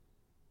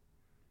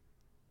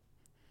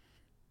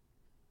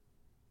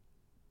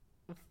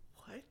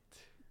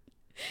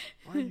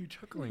Why are you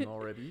chuckling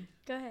already?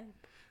 Go ahead.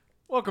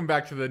 Welcome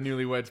back to the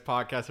Newlyweds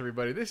podcast,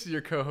 everybody. This is your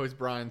co-host,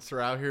 Brian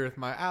Sorrell, here with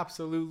my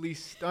absolutely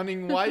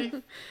stunning wife,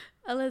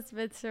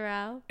 Elizabeth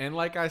Sorrell. And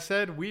like I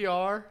said, we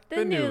are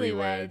the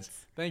Newlyweds.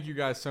 Thank you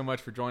guys so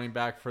much for joining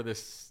back for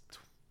this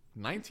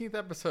 19th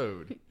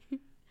episode.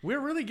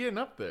 We're really getting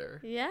up there.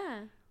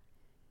 Yeah.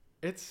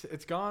 It's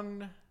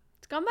gone...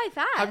 It's gone by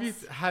fast.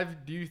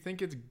 Do you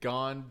think it's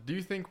gone? Do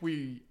you think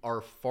we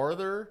are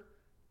farther,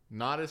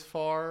 not as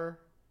far,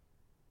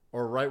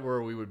 or right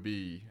where we would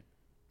be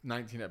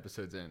 19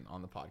 episodes in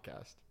on the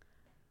podcast?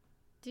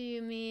 Do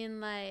you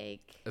mean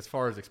like... As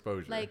far as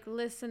exposure. Like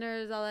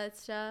listeners, all that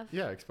stuff?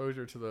 Yeah,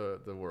 exposure to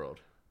the world.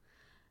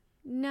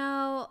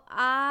 No,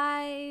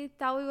 I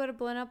thought we would have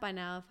blown up by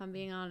now, if I'm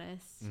being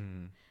honest.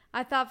 Mm.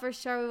 I thought for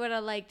sure we would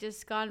have like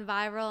just gone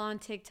viral on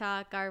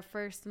TikTok our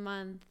first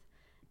month.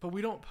 But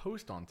we don't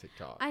post on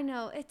TikTok. I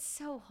know. It's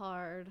so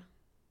hard.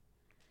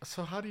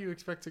 So how do you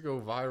expect to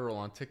go viral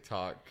on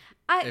TikTok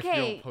if you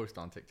don't post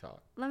on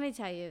TikTok? Let me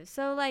tell you.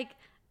 So, like,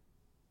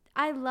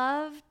 I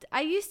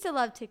used to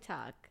love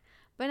TikTok,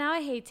 but now I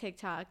hate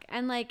TikTok.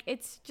 And, like,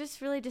 it's just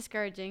really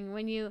discouraging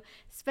when you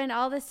spend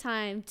all this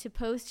time to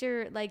post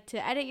to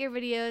edit your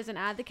videos and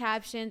add the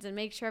captions and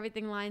make sure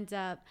everything lines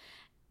up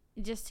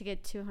just to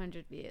get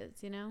 200 views,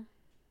 you know?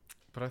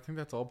 But I think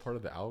that's all part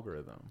of the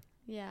algorithm.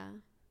 Yeah.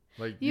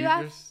 Like, you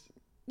have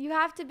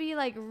to be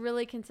like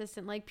really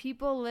consistent. Like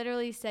people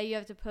literally say you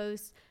have to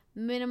post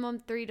minimum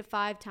 3 to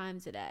 5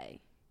 times a day.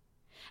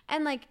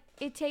 And like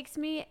it takes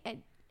me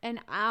an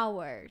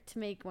hour to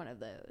make one of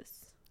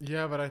those.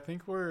 Yeah, but I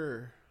think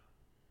I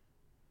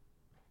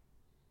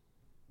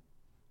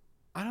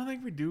don't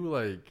think we do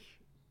like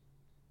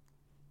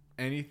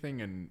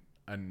anything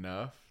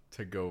enough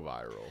to go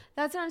viral.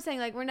 That's what I'm saying.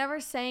 Like we're never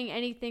saying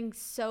anything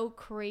so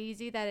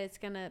crazy that it's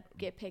going to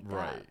get picked up.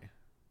 Right.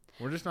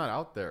 We're just not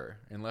out there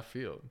in left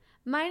field.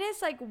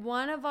 Minus like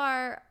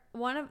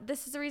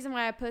this is the reason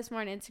why I post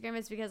more on Instagram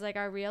is because like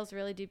our reels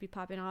really do be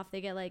popping off.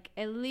 They get like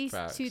at least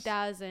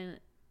 2,000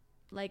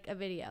 like a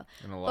video.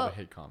 And a lot of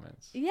hate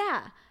comments.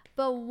 Yeah.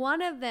 But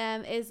one of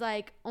them is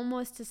like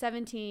almost to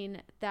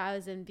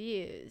 17,000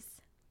 views.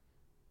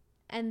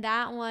 And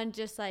that one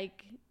just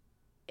like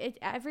it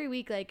every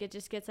week like it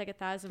just gets like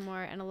 1,000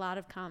 more and a lot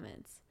of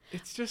comments.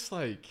 It's just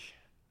like,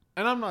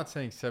 and I'm not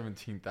saying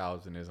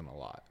 17,000 isn't a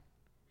lot.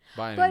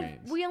 By but any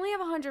means. We only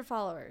have 100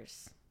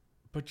 followers.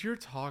 But you're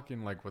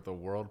talking like with a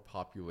world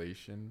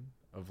population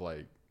of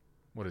like,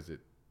 what is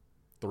it,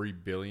 3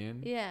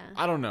 billion? Yeah.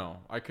 I don't know.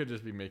 I could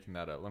just be making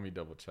that up. Let me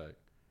double check.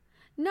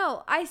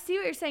 No, I see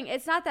what you're saying.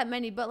 It's not that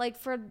many, but like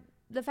for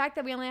the fact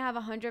that we only have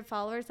 100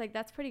 followers, like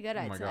that's pretty good,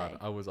 I'd say. Oh my God,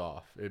 I was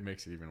off. It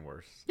makes it even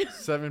worse.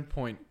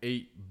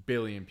 7.8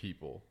 billion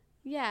people.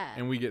 Yeah.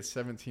 And we get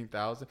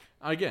 17,000.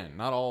 Again,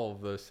 not all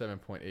of the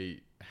 7.8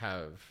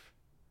 have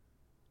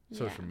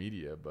social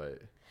media,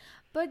 but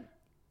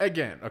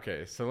again,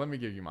 okay, so let me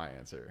give you my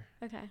answer.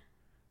 Okay.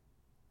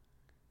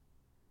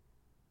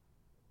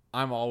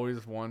 I'm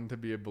always one to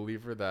be a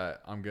believer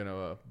that I'm going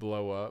to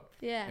blow up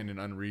in an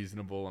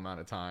unreasonable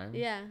amount of time.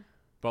 Yeah.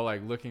 But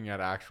like looking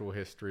at actual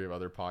history of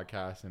other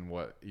podcasts and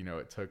what,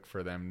 it took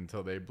for them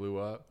until they blew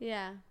up.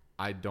 Yeah.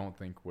 I don't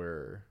think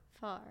we're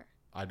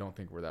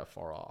that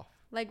far off.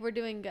 Like we're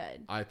doing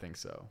good. I think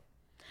so.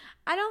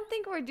 I don't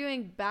think we're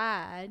doing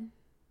bad.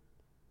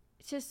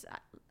 It's just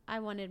I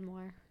wanted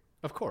more.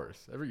 Of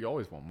course. You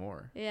always want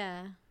more.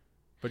 Yeah.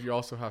 But you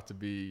also have to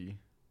be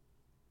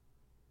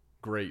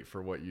great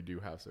for what you do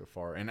have so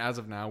far. And as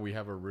of now, we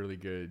have a really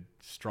good,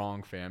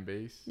 strong fan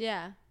base.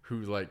 Yeah.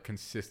 Who's like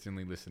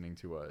consistently listening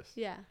to us.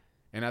 Yeah.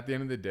 And at the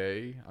end of the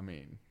day, I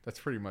mean,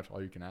 that's pretty much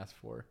all you can ask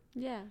for.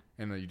 Yeah.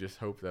 And then you just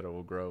hope that it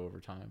will grow over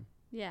time.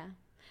 Yeah.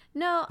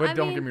 No, but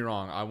don't get me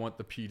wrong. I want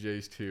the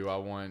PJs too. I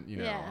want,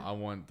 yeah. I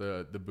want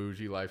the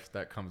bougie life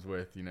that comes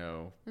with,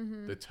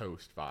 the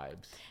toast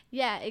vibes.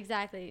 Yeah,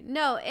 exactly.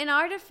 No, in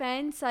our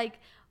defense, like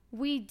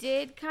we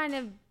did kind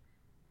of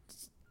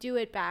do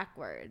it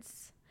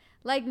backwards.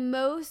 Like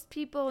most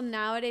people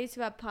nowadays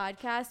who have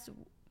podcasts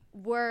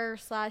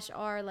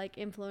are like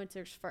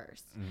influencers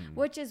first,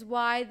 which is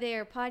why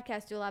their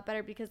podcasts do a lot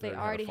better because they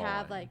already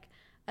have like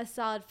a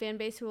solid fan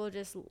base who will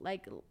just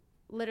like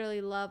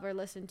literally love or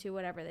listen to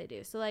whatever they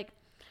do. So like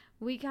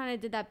we kind of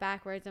did that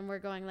backwards and we're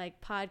going like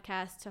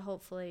podcast to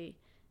hopefully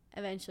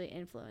eventually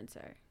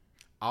influencer.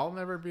 I'll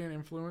never be an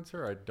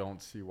influencer. I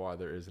don't see why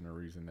there isn't a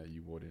reason that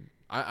you wouldn't.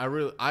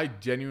 I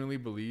genuinely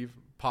believe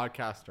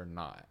podcasts are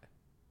not.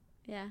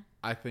 Yeah.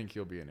 I think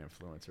you'll be an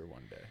influencer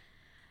one day.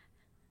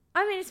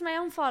 I mean, it's my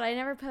own fault. I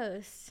never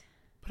post.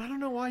 But I don't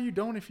know why you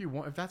don't if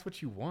that's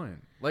what you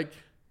want. Like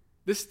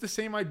this is the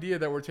same idea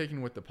that we're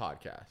taking with the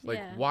podcast.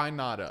 Like why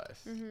not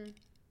us? Mm-hmm.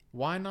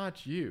 Why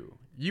not you?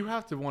 You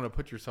have to want to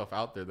put yourself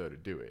out there, though, to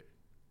do it.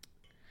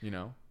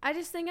 I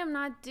just think I'm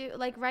not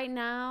like right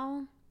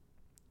now,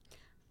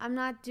 I'm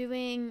not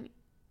doing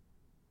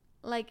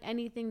like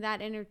anything that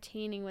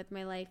entertaining with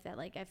my life that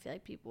like I feel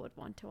like people would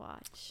want to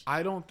watch.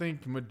 I don't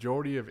think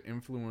majority of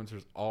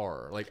influencers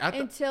are like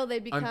until they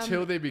become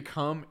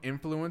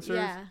influencers.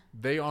 Yeah.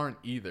 They aren't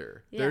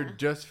either. Yeah. They're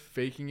just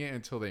faking it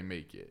until they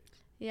make it.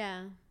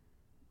 Yeah.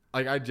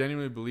 Like I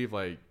genuinely believe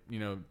like, you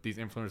know, these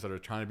influencers that are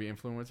trying to be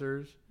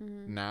influencers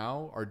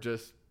now are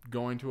just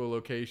going to a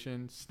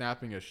location,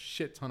 snapping a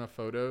shit ton of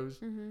photos,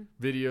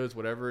 videos,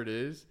 whatever it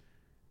is,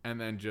 and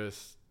then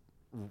just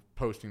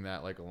posting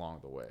that like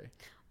along the way.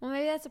 Well,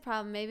 maybe that's a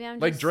problem. Maybe I'm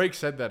like Drake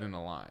said that in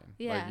a line.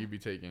 Yeah. Like you'd be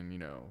taking, you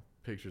know,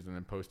 pictures and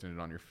then posting it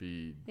on your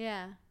feed.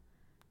 Yeah.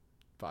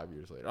 5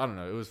 years later. I don't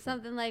know. It was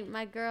something like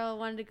my girl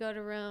wanted to go to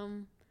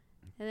Rome,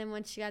 and then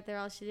when she got there,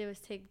 all she did was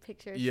take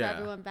pictures for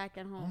everyone back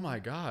at home. Oh my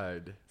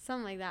God.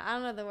 Something like that. I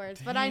don't know the words,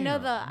 Damn. but I know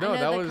the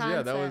that was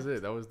concept. that was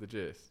it. That was the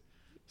gist.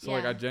 So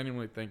like I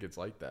genuinely think it's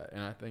like that,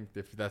 and I think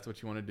if that's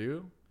what you want to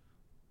do,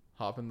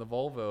 hop in the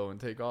Volvo and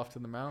take off to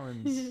the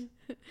mountains,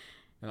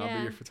 and I'll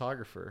be your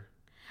photographer.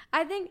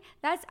 I think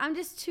I'm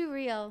just too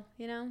real,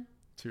 you know?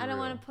 I don't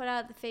want to put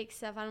out the fake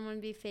stuff. I don't want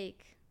to be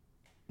fake.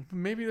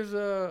 Maybe there's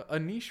a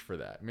niche for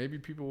that. Maybe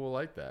people will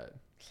like that.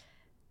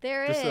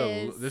 There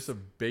is. Just a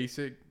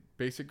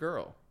basic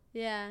girl.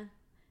 Yeah,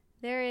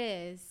 there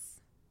is.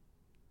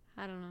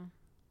 I don't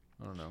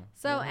know.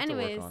 So we'll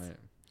anyways, work on it.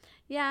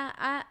 Yeah,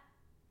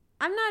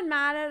 I'm not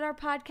mad at our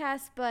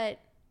podcast, but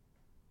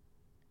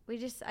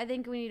I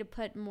think we need to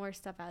put more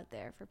stuff out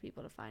there for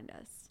people to find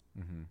us.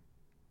 Mm-hmm.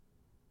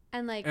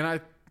 And like, and I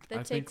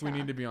think we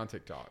need to be on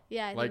TikTok.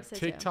 Yeah, I like think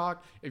so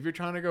TikTok. Too. If you're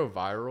trying to go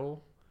viral,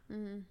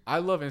 I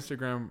love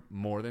Instagram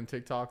more than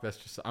TikTok.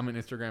 I'm an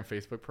Instagram,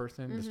 Facebook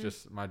person. It's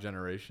just my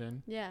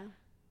generation. Yeah.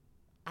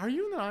 Are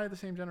you and I the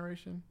same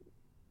generation?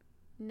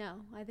 No,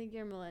 I think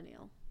you're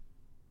millennial.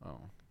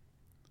 Oh,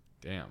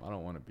 damn! I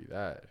don't want to be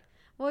that.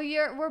 Well,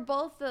 we're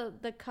both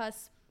the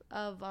cusp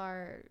of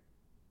our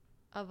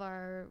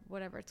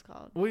whatever it's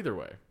called. Well, either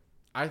way.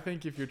 I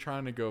think if you're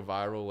trying to go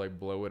viral, like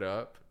blow it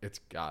up, it's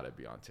got to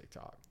be on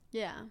TikTok.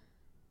 Yeah.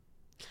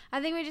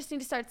 I think we just need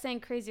to start saying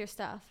crazier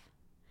stuff.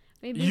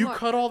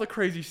 Cut all the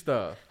crazy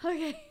stuff.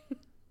 Okay.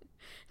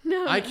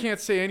 No. I can't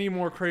say any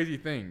more crazy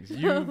things.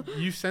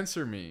 You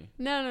censor me.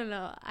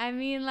 No. I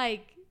mean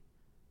like.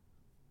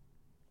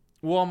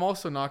 Well, I'm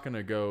also not going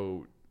to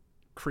go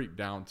creep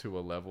down to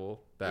a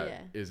level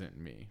that isn't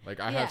me.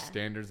 Like I have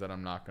standards that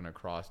I'm not going to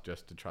cross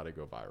just to try to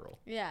go viral.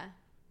 Yeah.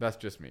 That's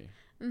just me.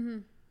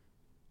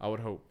 I would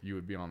hope you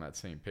would be on that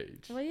same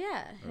page. Well,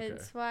 yeah. Okay.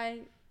 It's why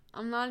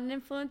I'm not an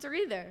influencer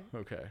either.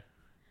 Okay.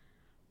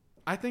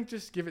 I think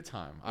just give it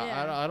time.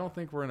 Yeah. I don't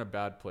think we're in a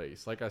bad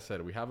place. Like I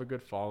said, we have a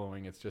good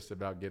following. It's just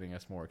about getting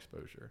us more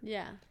exposure.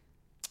 Yeah.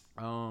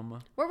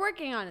 We're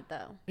working on it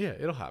though. Yeah,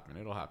 it'll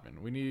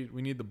happen. We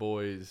need the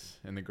boys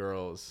and the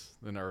girls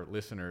and our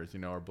listeners,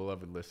 you know, our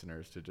beloved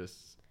listeners to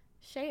just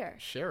share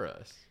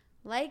us.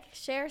 Like,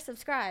 share,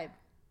 subscribe.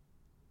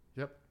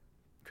 Yep.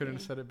 Couldn't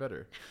have said it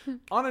better.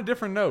 On a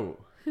different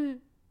note, do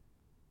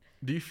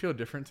you feel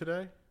different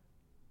today?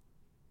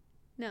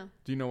 No.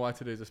 Do you know why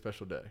today's a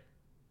special day?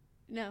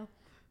 No.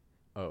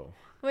 Oh.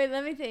 Wait,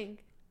 let me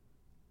think.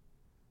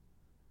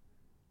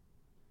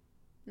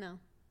 No.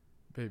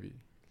 Baby,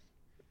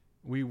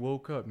 we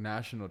woke up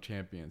national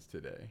champions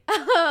today.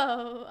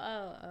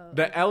 Oh.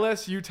 The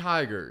LSU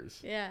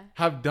Tigers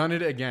have done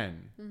it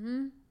again.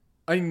 Mm-hmm.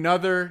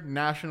 Another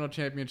national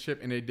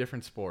championship in a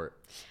different sport.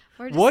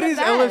 What is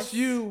best.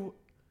 LSU?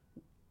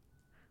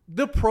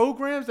 The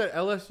programs that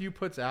LSU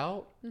puts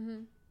out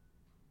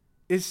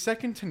is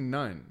second to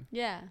none.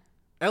 Yeah.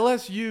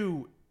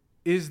 LSU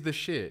is the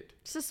shit.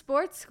 It's a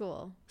sports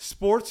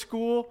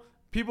school.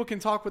 People can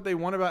talk what they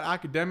want about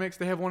academics.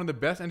 They have one of the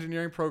best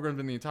engineering programs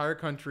in the entire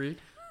country.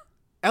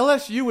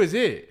 LSU is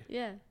it.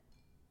 Yeah.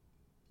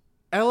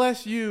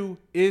 LSU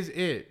is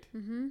it.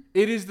 Mm-hmm.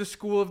 It is the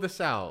school of the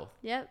South.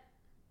 Yep.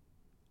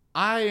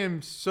 I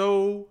am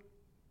so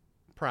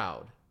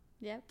proud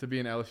Yep. to be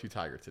an LSU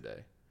Tiger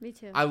today. Me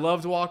too. I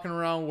loved walking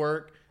around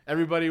work.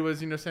 Everybody was,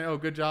 saying, "Oh,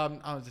 good job."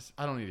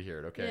 I don't need to hear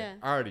it. Okay, yeah.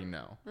 I already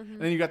know. Mm-hmm.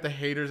 And then you got the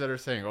haters that are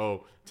saying,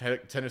 "Oh,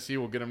 Tennessee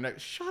will get them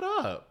next." Shut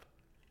up.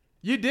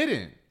 You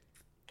didn't.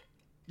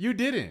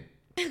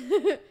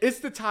 It's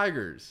the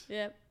Tigers.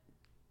 Yep.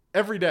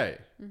 Every day.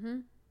 Mm-hmm.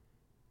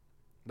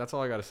 That's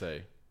all I gotta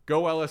say.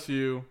 Go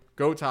LSU.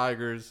 Go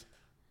Tigers.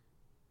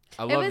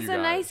 I love you guys. It was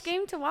a nice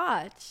game to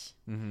watch.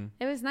 Mm-hmm.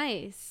 It was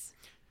nice.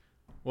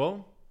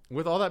 Well,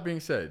 with all that being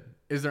said,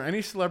 is there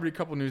any celebrity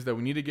couple news that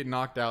we need to get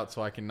knocked out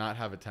so I can not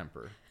have a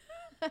temper?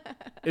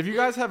 If you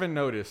guys haven't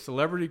noticed,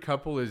 celebrity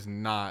couple is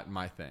not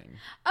my thing.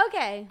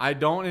 Okay. I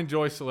don't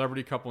enjoy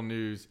celebrity couple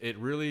news. It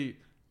really,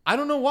 I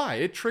don't know why.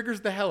 It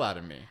triggers the hell out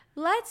of me.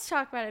 Let's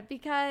talk about it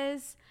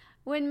because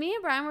when me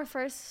and Brian were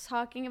first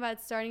talking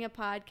about starting a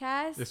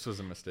podcast. This was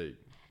a mistake.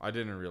 I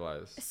didn't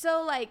realize.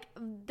 So,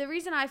 the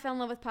reason I fell in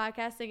love with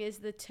podcasting is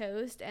The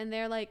Toast, and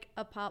they're,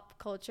 a pop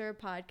culture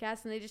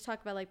podcast, and they just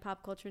talk about,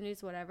 pop culture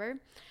news, whatever.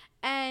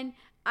 And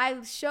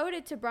I showed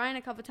it to Brian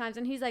a couple times,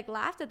 and he's like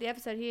laughed at the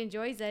episode. He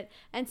enjoys it.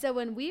 And so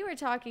when we were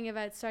talking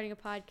about starting a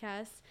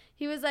podcast,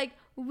 he was like,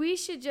 we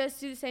should just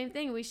do the same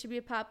thing. We should be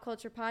a pop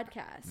culture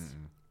podcast.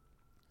 Mm.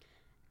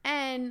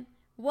 And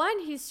one,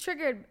 he's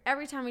triggered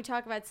every time we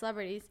talk about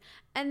celebrities.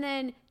 And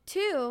then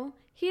two,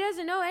 he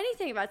doesn't know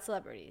anything about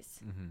celebrities.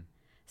 Mm-hmm.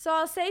 So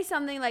I'll say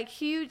something like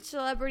huge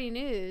celebrity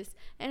news,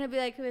 and he'll be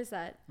like, who is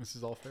that? This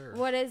is all fair.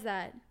 What is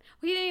that?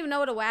 Well, he didn't even know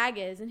what a WAG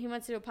is, and he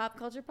wants to do a pop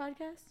culture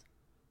podcast?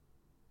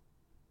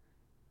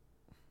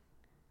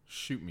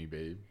 Shoot me,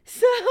 babe.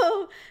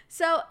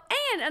 So,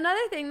 and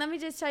another thing, let me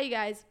just tell you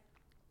guys,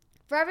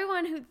 for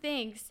everyone who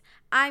thinks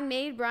I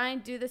made Brian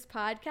do this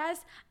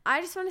podcast,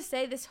 I just want to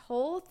say this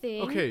whole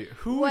thing. Okay,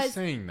 who was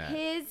saying that?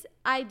 His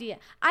idea.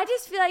 I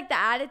just feel like the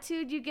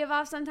attitude you give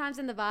off sometimes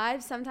and the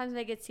vibes sometimes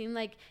make it seem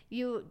like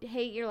you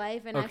hate your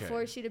life and I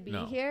force you to be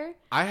here.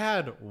 I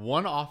had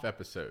one off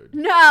episode.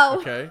 No.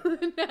 Okay?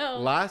 No.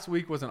 Last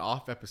week was an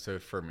off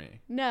episode for me.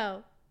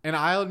 No. And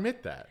I'll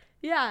admit that.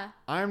 Yeah.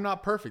 I am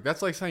not perfect.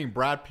 That's like saying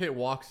Brad Pitt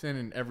walks in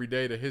and every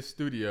day to his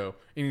studio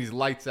and he's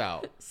lights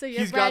out. So you're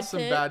He's Brad got some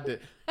Pitt? bad days.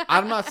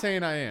 I'm not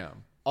saying I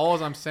am.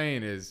 All I'm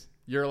saying is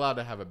you're allowed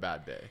to have a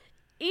bad day.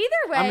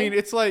 Either way. I mean,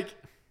 it's like.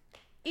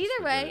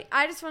 Either way,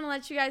 I just want to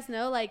let you guys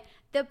know, like,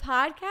 the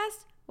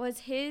podcast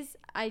was his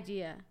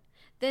idea.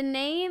 The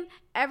name,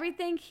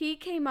 everything, he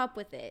came up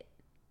with it.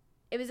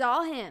 It was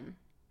all him.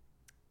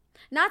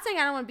 Not saying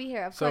I don't want to be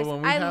here, of course. So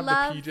when we have the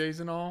PJs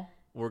and all,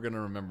 we're going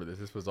to remember this.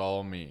 This was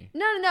all me.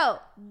 No.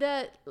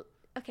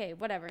 Okay,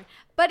 whatever.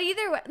 But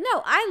either way,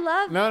 no, I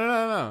love.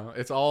 No.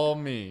 It's all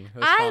me.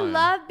 That's I fine.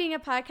 love being a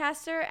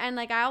podcaster, and,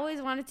 like, I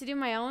always wanted to do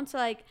my own. So,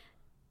 like,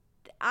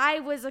 I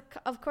was,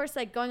 of course,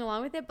 like, going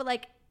along with it. But,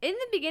 like, in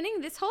the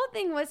beginning, this whole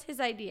thing was his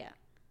idea.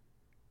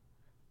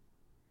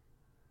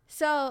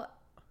 So,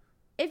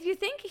 if you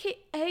think he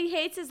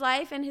hates his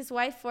life and his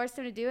wife forced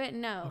him to do it,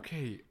 no.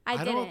 Okay,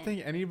 I don't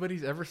think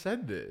anybody's ever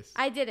said this.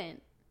 I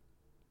didn't.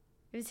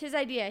 It was his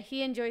idea.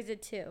 He enjoys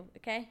it too,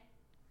 okay?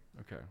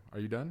 Okay. Are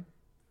you done?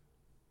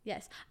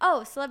 Yes.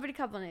 Oh, celebrity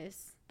couple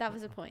news. That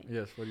was the point.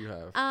 Yes, what do you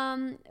have?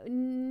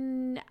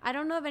 I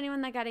don't know of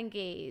anyone that got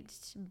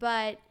engaged,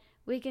 but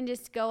we can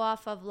just go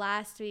off of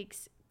last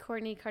week's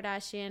Kourtney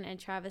Kardashian and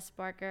Travis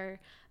Barker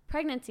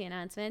pregnancy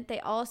announcement. They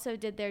also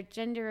did their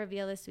gender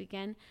reveal this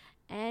weekend,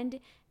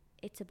 and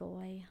it's a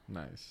boy.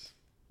 Nice.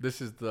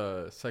 This is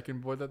the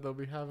second boy that they'll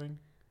be having?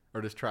 Or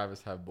does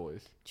Travis have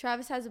boys?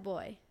 Travis has a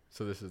boy.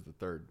 So this is the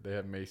third. They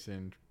have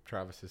Mason,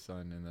 Travis's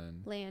son, and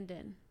then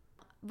Landon.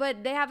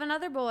 But they have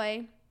another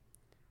boy.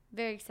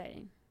 Very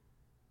exciting.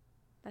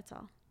 That's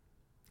all.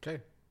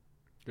 Okay.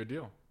 Good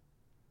deal.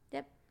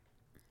 Yep.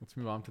 Let's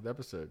move on to the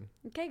episode.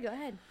 Okay, go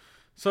ahead.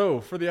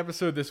 So for the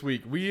episode this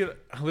week,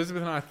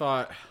 Elizabeth and I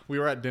thought we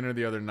were at dinner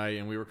the other night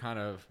and we were kind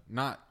of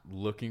not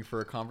looking for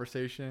a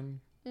conversation,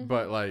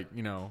 but like,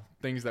 you know,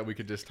 things that we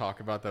could just talk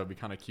about that would be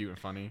kind of cute and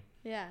funny.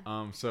 Yeah.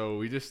 So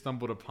we just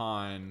stumbled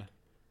upon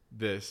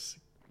this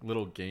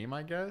little game,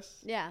 I guess.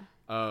 Yeah.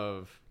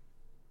 Of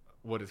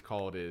what it's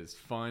called is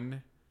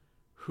fun.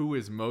 Who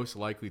is most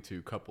likely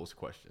to couples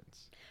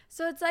questions.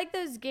 So it's like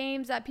those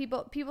games that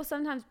people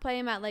sometimes play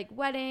them at like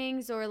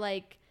weddings or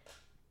like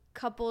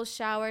couples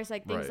showers,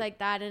 like things like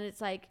that. And it's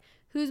like,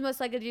 who's most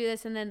likely to do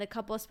this? And then the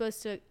couple is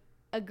supposed to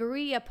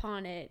agree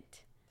upon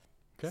it.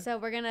 Okay. So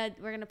we're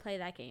gonna play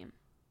that game.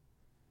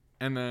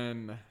 And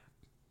then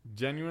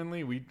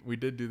genuinely, we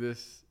did do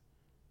this,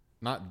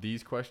 not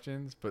these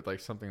questions, but like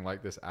something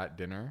like this at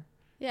dinner.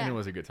 Yeah. And it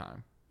was a good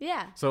time.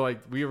 Yeah. So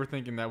like we were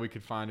thinking that we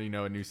could find, you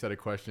know, a new set of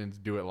questions,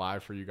 do it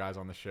live for you guys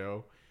on the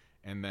show.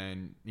 And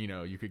then, you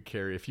know, you could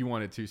carry, if you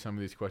wanted to, some of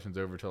these questions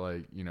over to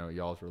like, you know,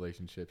 y'all's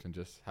relationships and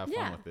just have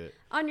fun with it.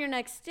 On your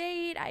next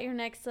date, at your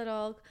next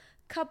little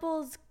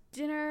couples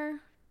dinner,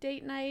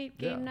 date night,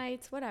 game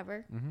nights,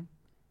 whatever. Mm-hmm.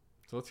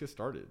 So let's get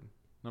started.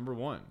 Number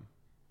 1.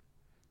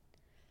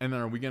 And then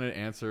are we going to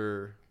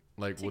answer,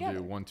 like together.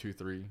 We'll do 1, 2,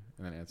 3 and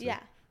then answer? Yeah.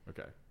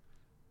 Okay.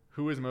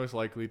 Who is most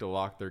likely to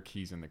lock their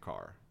keys in the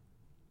car?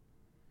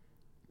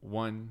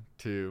 1,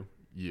 2,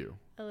 you.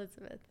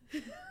 Elizabeth.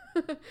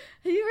 I thought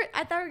we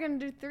were going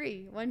to do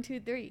 3. 1, 2,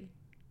 3.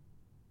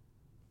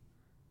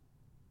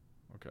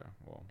 Okay,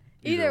 well.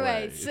 Either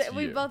way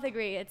we both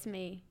agree it's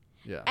me.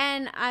 Yeah.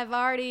 And I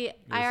already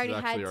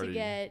had to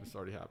get. This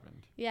already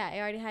happened. Yeah, I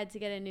already had to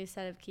get a new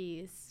set of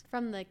keys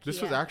from the Kia.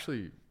 This was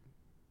actually.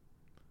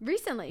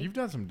 Recently. You've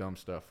done some dumb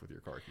stuff with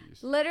your car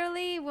keys.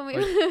 Literally, when we.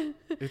 Like,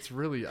 it's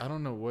really, I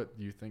don't know what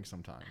you think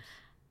sometimes.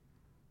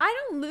 I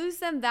don't lose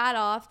them that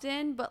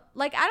often, but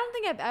like I don't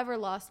think I've ever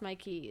lost my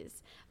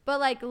keys.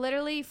 But like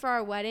literally for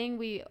our wedding,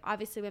 we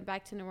obviously went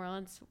back to New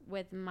Orleans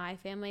with my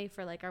family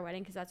for like our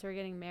wedding because that's where we're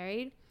getting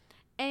married.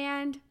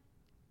 And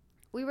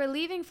we were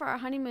leaving for our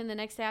honeymoon the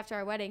next day after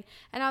our wedding.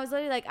 And I was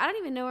literally like, I don't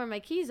even know where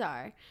my keys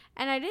are.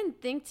 And I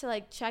didn't think to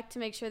like check to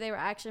make sure they were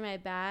actually in my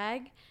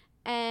bag.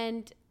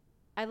 And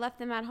I left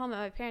them at home at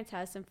my parents'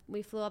 house and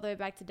we flew all the way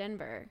back to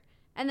Denver.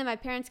 And then my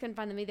parents couldn't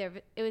find them either.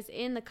 It was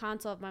in the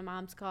console of my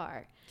mom's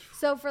car.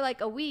 So for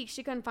like a week,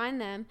 she couldn't find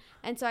them.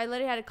 And so I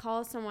literally had to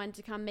call someone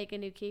to come make a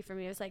new key for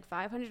me. It was like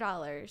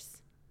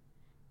 $500.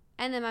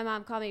 And then my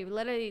mom called me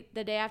literally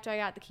the day after I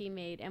got the key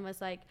made and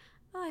was like,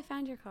 oh, I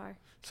found your car.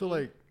 So,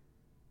 like,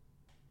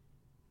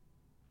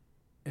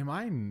 am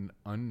I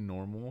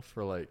unnormal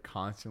for, like,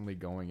 constantly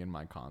going in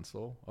my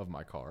console of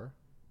my car?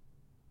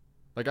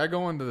 Like, I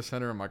go into the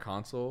center of my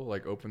console,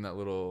 like, open that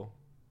little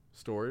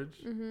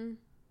storage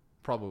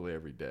probably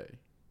every day.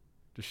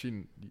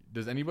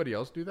 Does anybody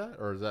else do that?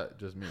 Or is that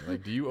just me?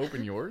 Like, do you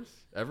open yours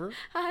ever?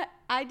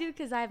 I do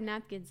because I have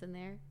napkins in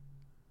there.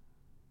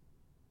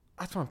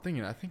 That's what I'm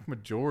thinking. I think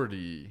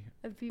majority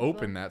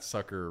open that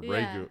sucker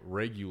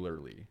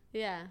regularly.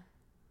 Yeah.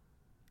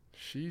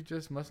 She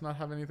just must not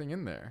have anything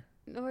in there.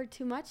 Or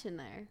too much in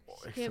there.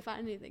 She can't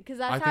find anything.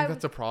 I think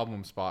that's a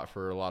problem spot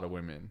for a lot of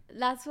women.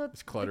 That's what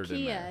it's cluttered the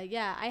in there.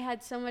 Yeah, I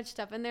had so much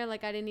stuff in there,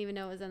 like I didn't even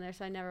know it was in there,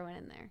 so I never went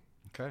in there.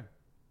 Okay.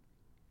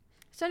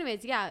 So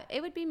anyways, yeah,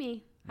 it would be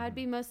me. I'd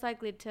be most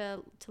likely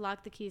to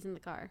lock the keys in the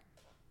car.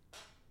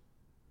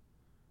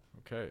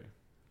 Okay.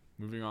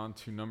 Moving on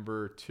to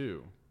number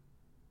 2.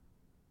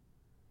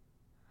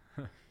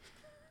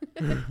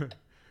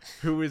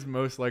 Who is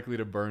most likely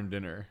to burn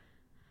dinner?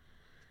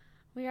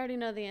 We already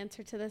know the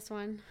answer to this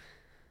one.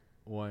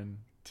 1,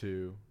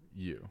 2,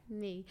 you.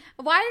 Me.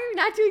 Why are you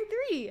not doing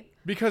 3?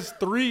 Because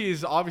 3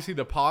 is obviously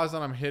the pause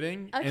that I'm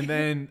hitting, and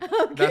then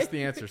that's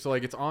the answer. So,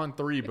 like, it's on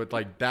 3, but,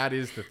 like, that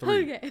is the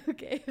 3.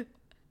 Okay.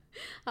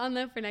 I'll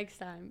know for next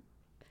time.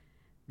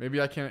 Maybe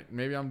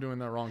I'm doing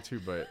that wrong,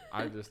 too, but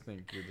I just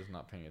think you're just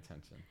not paying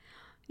attention.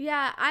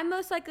 Yeah, I'm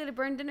most likely to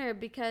burn dinner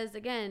because,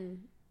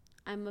 again,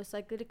 I'm most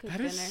likely to cook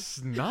dinner. That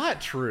is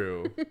not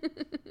true.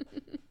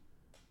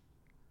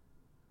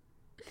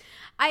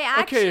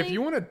 Okay, if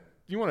you want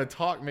to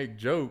talk, make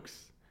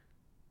jokes,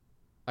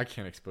 I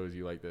can't expose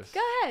you like this.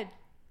 Go ahead.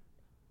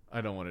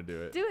 I don't want to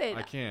do it. Do it.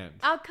 I can't.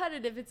 I'll cut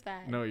it if it's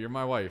bad. No, you're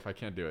my wife. I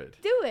can't do it.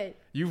 Do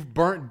it.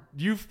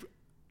 You've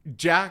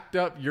jacked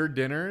up your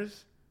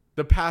dinners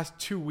the past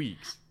 2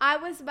 weeks. I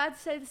was about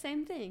to say the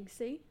same thing.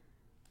 See?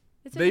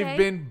 It's okay. They've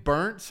been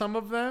burnt, some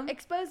of them.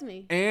 Expose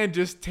me. And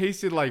just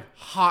tasted like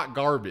hot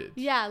garbage.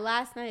 Yeah,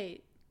 last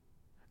night.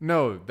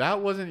 No,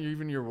 that wasn't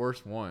even your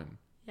worst one.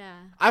 Yeah.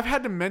 I've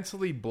had to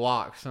mentally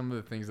block some of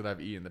the things that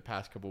I've eaten the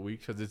past couple of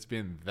weeks because it's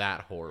been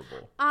that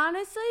horrible.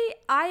 Honestly,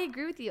 I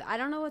agree with you. I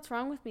don't know what's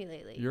wrong with me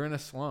lately. You're in a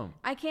slump.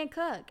 I can't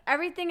cook.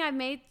 Everything I've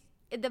made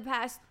in the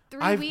past 3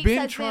 weeks I've has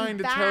been trying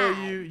to bad.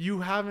 tell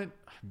you I've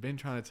been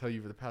trying to tell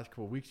you for the past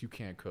couple of weeks you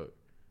can't cook.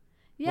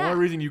 Yeah. The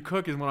only reason you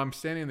cook is when I'm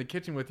standing in the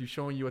kitchen with you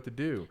showing you what to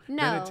do.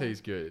 No. Then it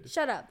tastes good.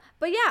 Shut up.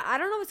 But yeah, I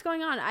don't know what's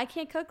going on. I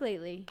can't cook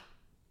lately.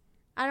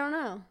 I don't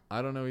know.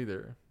 I don't know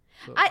either.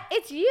 So.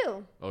 It's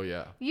you. Oh,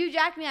 yeah. You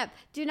jacked me up.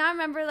 Do you not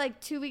remember like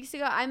 2 weeks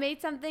ago, I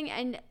made something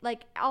and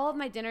like all of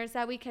my dinners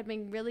that week had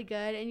been really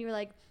good. And you were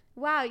like,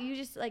 wow, you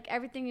just like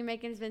everything you're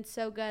making has been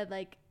so good.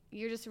 Like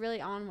you're just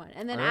really on one.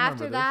 And then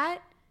after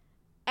that,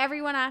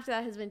 everyone after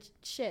that has been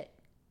shit.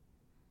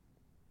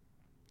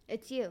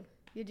 It's you.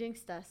 You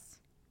jinxed us.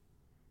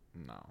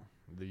 No.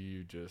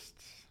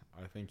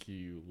 I think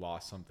you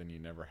lost something you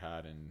never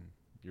had and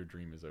your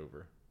dream is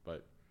over.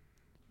 But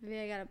maybe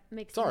I gotta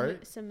make some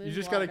moon You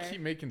just water. gotta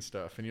keep making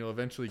stuff, and you'll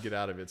eventually get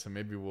out of it. So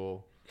maybe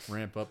we'll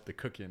ramp up the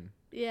cooking.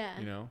 Yeah.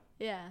 You know.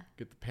 Yeah.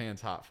 Get the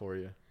pans hot for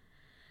you.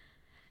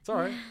 It's all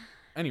right.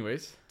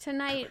 Anyways.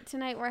 Tonight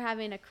we're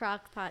having a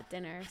crock pot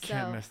dinner. So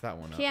can't mess that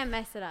one up. Can't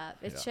mess it up.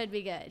 It should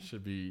be good. It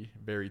should be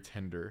very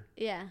tender.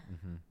 Yeah.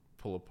 Mm-hmm.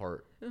 Pull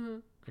apart. Mm-hmm.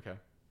 Okay.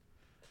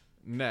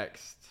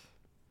 Next.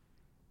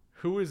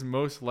 Who is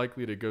most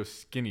likely to go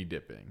skinny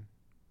dipping?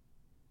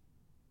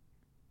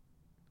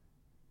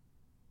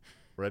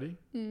 Ready?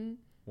 Mm-hmm.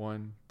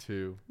 1,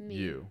 2, Me.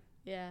 you.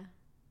 Yeah.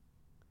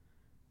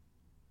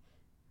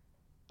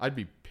 I'd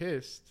be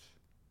pissed.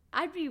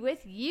 I'd be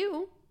with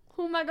you.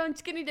 Who am I going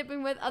skinny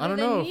dipping with other I don't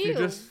than know you? if you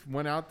just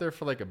went out there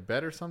for like a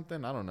bet or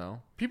something. I don't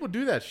know. People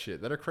do that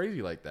shit that are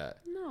crazy like that.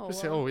 No. Just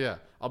say, oh yeah,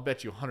 I'll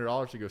bet you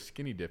 $100 to go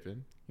skinny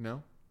dipping. You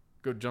know,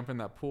 go jump in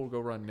that pool, go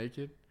run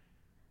naked.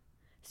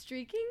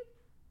 Streaking?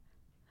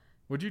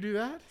 Would you do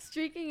that?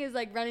 Streaking is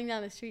like running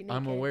down the street naked.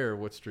 I'm aware of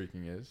what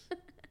streaking is.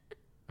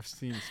 I've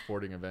seen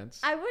sporting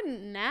events. I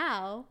wouldn't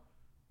now.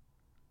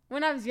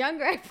 When I was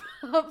younger, I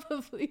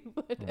probably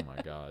would. Oh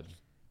my god.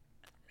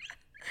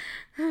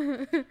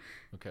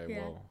 Okay, Yeah.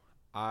 well,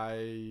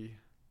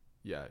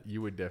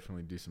 you would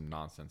definitely do some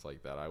nonsense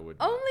like that. I would.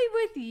 Only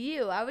with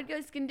you. I would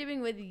go skin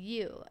dipping with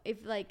you.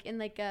 If like in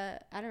like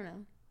a, I don't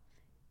know.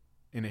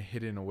 In a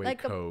hidden away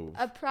like cove.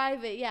 A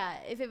private, yeah.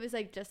 If it was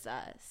like just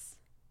us.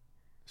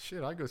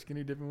 Shit, I'd go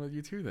skinny dipping with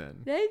you too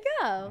then. There you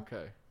go.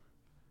 Okay.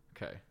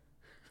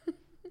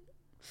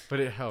 But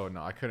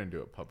no, I couldn't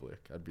do it public.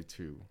 I'd be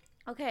too.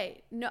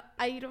 Okay, no,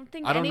 I don't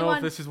think I don't know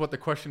if this is what the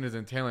question is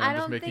entailing. I'm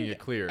just making it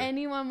clear.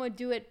 Anyone would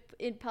do it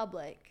in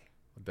public.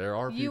 There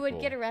are people. You would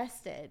get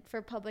arrested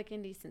for public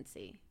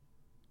indecency.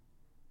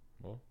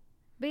 Well.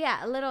 But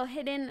yeah, a little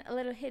hidden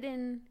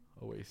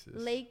oasis.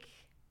 Lake,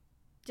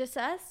 just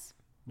us.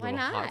 Why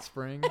little not? Hot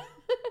spring.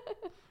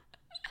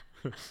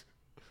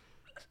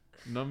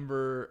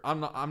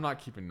 I'm not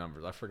keeping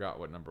numbers. I forgot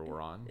what number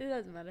we're on. It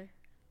doesn't matter.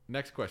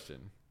 Next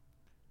question.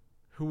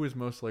 Who is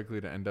most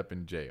likely to end up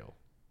in jail?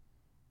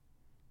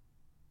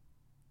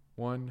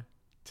 1,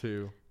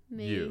 2,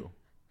 Me. You.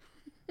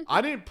 I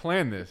didn't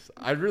plan this.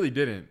 I really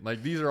didn't.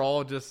 Like,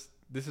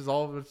 this is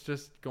all that's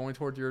just going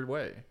towards your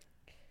way.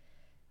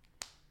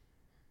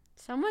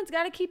 Someone's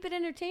got to keep it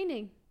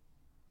entertaining.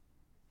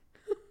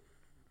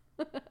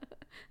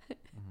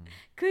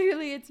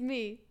 Clearly, it's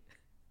me.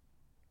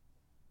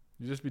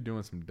 You just be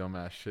doing some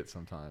dumbass shit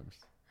sometimes.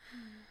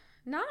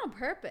 Not on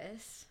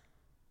purpose.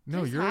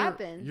 No, just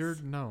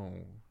happens. No.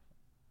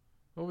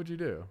 What would you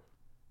do?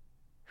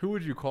 Who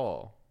would you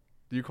call?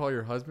 Do you call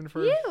your husband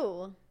first?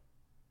 You.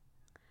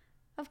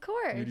 Of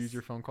course. You'd use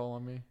your phone call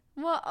on me?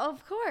 Well,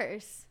 of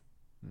course.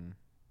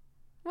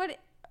 What?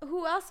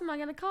 Who else am I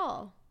gonna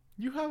call?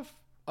 You have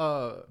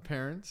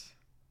parents.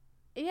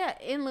 Yeah,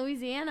 in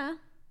Louisiana.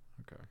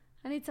 Okay.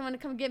 I need someone to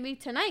come get me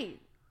tonight.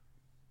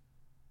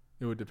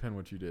 It would depend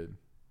what you did.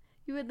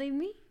 You would leave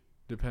me?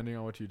 Depending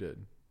on what you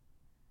did.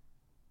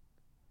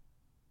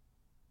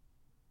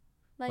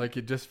 Like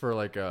it just for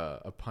like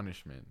a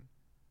punishment.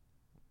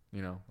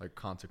 You know, like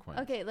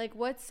consequence. Okay, like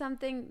what's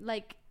something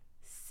like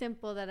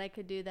simple that I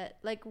could do that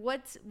like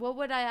what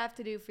would I have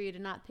to do for you to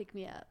not pick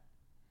me up?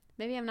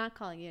 Maybe I'm not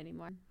calling you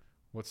anymore.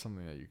 What's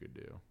something that you could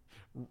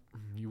do?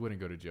 You wouldn't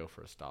go to jail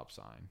for a stop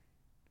sign.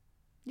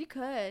 You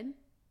could.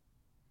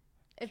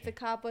 If the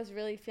cop was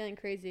really feeling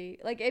crazy.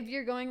 Like if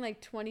you're going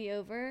like 20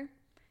 over,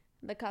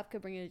 the cop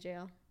could bring you to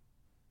jail.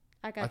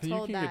 I think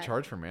you can get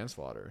charged for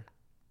manslaughter.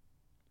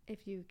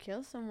 If you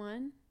kill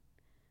someone.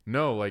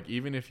 No, like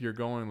even if you're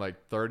going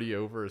like 30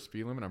 over a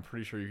speed limit, I'm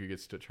pretty sure you could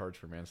get charged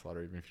for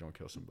manslaughter even if you don't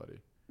kill somebody.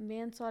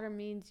 Manslaughter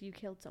means you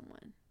killed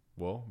someone.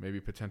 Well, maybe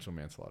potential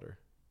manslaughter.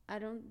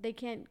 They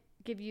can't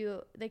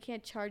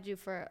charge you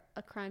for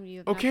a crime you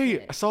have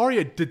Okay, not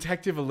sorry,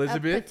 Detective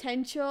Elizabeth.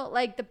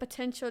 The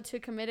potential to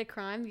commit a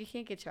crime, you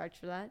can't get charged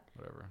for that.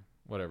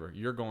 Whatever.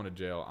 You're going to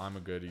jail. I'm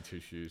a goody two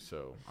shoes,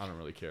 so I don't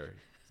really care.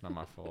 It's not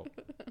my fault.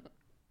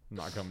 I'm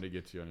not coming to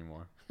get you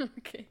anymore.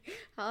 Okay.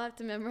 I'll have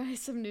to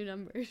memorize some new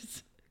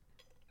numbers.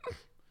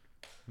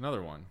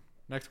 Another one.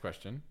 Next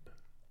question.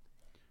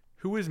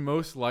 Who is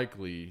most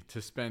likely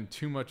to spend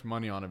too much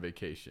money on a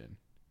vacation?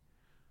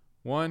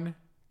 1,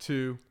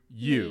 2,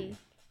 you. Me.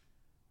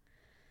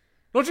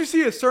 Don't you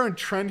see a certain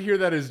trend here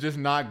that is just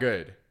not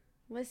good?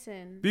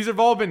 Listen. These have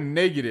all been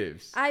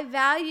negatives. I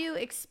value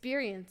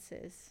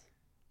experiences.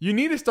 You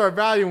need to start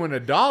valuing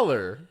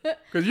 $1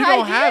 because you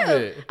don't have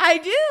it. I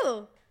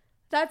do.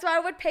 That's why I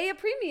would pay a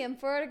premium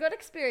for a good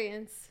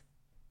experience.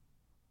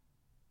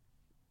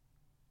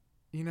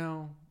 You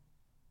know,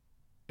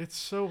 it's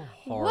so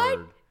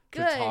hard to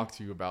talk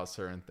to you about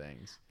certain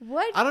things.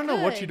 I don't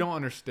know what you don't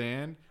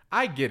understand.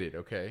 I get it,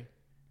 okay?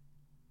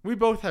 We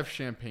both have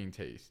champagne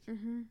taste.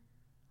 Mm-hmm.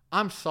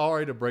 I'm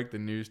sorry to break the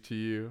news to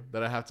you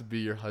that I have to be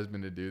your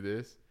husband to do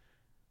this.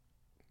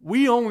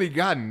 We only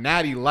got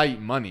Natty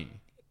Light money.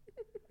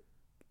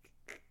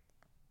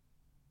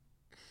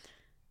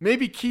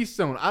 Maybe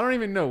Keystone. I don't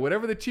even know.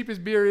 Whatever the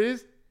cheapest beer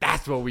is,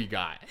 that's what we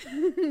got.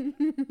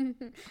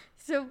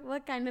 So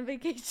what kind of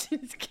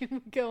vacations can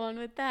we go on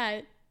with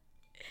that?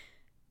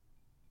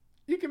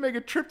 You can make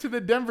a trip to the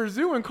Denver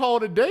Zoo and call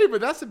it a day,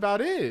 but that's about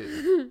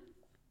it.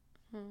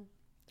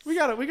 We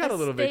got a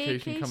little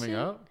vacation coming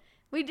up.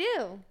 We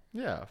do.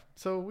 Yeah.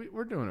 So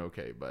we're doing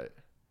okay, but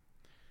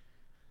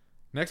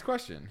next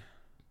question.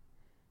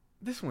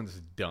 This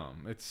one's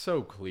dumb. It's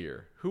so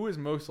clear. Who is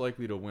most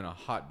likely to win a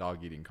hot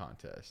dog eating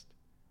contest?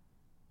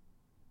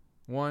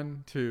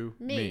 1, 2,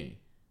 me.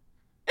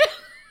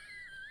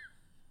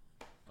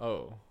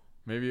 Oh,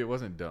 maybe it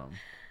wasn't dumb.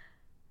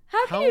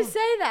 How can you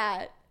say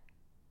that?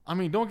 I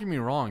mean, don't get me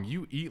wrong.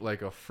 You eat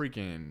like a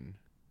freaking...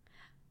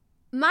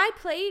 My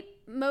plate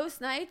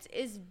most nights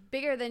is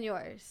bigger than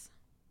yours.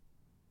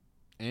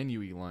 And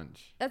you eat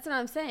lunch. That's what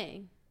I'm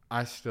saying.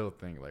 I still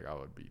think like I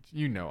would beat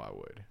you. You know I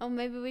would. Oh,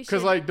 maybe we should.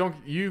 Because like, don't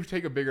you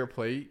take a bigger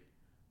plate?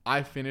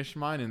 I finish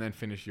mine and then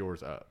finish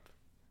yours up.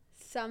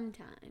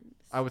 Sometimes.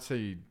 I would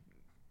say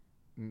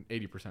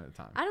 80% of the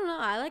time. I don't know.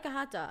 I like a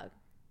hot dog,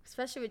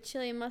 especially with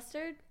chili and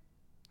mustard.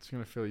 It's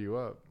gonna fill you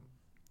up.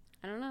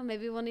 I don't know.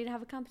 Maybe we'll need to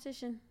have a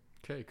competition.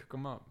 Okay, cook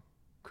them up.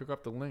 Cook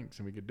up the links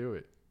and we could do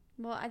it.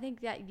 Well, I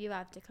think that you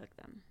have to cook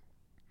them.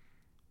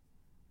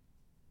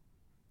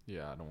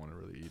 Yeah, I don't want to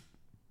really eat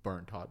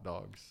burnt hot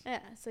dogs. Yeah,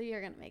 so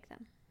you're gonna make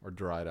them. Or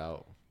dried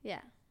out.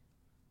 Yeah.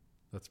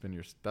 That's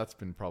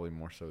been probably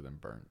more so than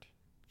burnt.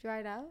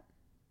 Dried out?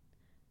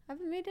 I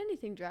haven't made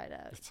anything dried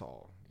out. It's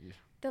all. Yeah.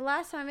 The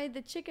last time I made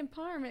the chicken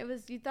parm,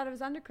 you thought it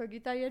was undercooked. You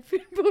thought you had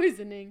food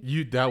poisoning.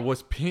 That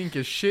was pink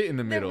as shit in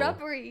the middle. The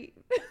rubbery.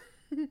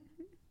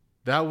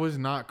 That was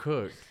not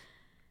cooked.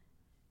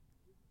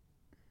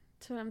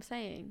 That's what I'm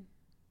saying.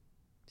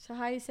 So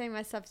how are you saying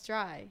my stuff's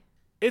dry?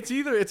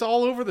 It's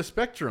all over the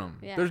spectrum.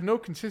 Yeah. There's no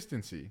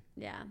consistency.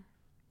 Yeah.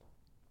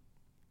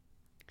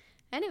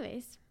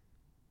 Anyways.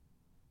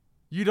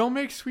 You don't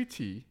make sweet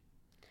tea.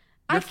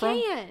 I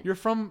can't. You're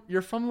from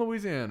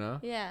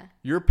Louisiana. Yeah.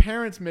 Your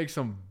parents make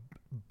some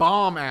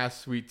bomb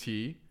ass sweet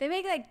tea. They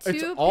make like 2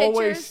 pitchers. It's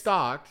always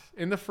stocked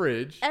in the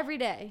fridge. Every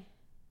day.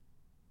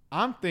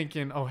 I'm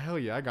thinking, oh, hell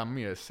yeah, I got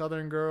me a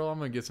Southern girl. I'm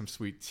going to get some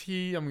sweet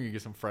tea. I'm going to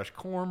get some fresh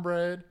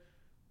cornbread.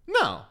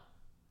 No.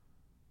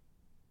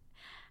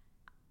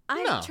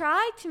 I've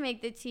tried to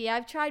make the tea.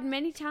 I've tried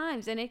many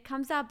times, and it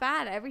comes out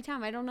bad every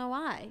time. I don't know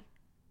why.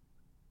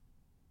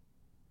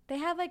 They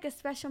have like a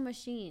special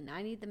machine.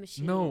 I need the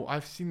machine. No,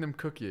 I've seen them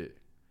cook it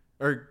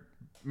or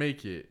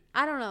make it.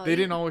 I don't know. They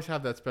didn't always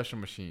have that special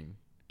machine.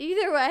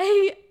 Either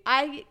way,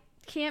 I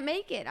can't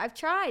make it. I've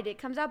tried. It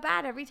comes out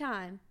bad every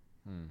time.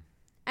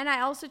 And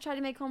I also tried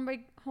to make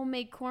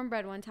homemade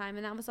cornbread one time,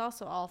 and that was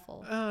also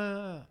awful.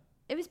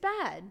 It was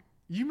bad.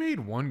 You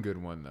made one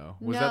good one, though.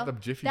 Was that the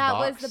Jiffy box?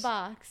 That was the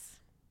box.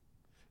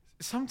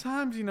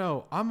 Sometimes,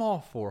 I'm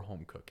all for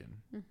home cooking.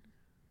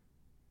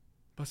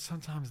 But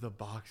sometimes the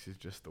box is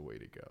just the way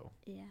to go.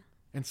 Yeah.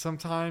 And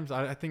sometimes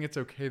I think it's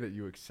okay that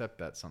you accept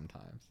that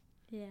sometimes.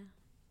 Yeah.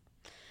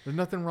 There's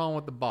nothing wrong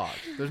with the box.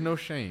 There's no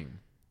shame.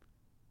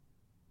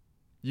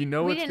 We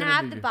didn't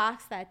have the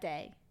box that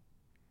day.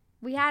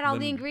 We had all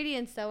the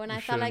ingredients, though, and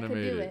I thought I could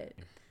do it.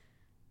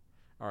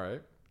 All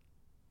right.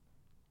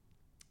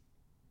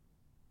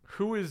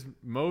 Who is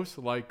most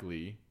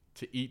likely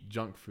to eat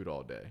junk food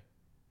all day?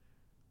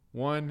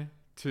 1,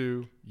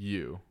 2,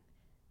 you.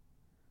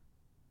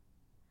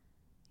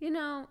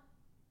 I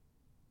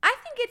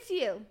think it's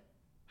you.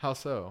 How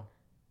so?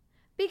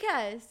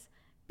 Because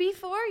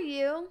before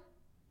you,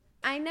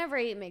 I never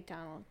ate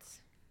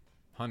McDonald's.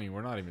 Honey,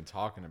 we're not even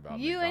talking about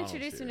you McDonald's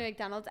introduced here. me to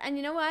McDonald's. And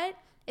you know what?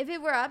 If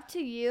it were up to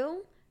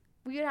you,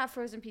 we would have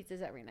frozen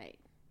pizzas every night.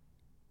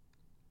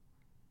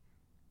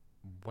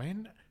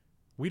 When?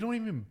 We don't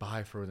even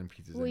buy frozen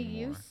pizzas anymore. We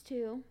used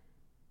to.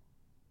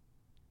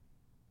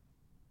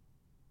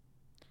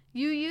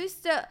 You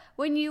used to,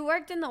 when you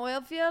worked in the oil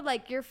field,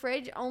 like your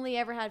fridge only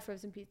ever had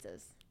frozen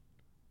pizzas.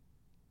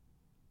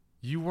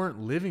 You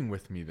weren't living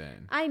with me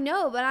then. I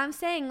know, but I'm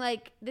saying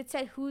like that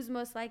said who's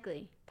most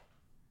likely.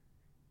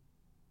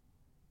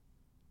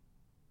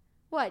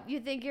 What,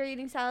 you think you're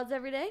eating salads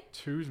every day?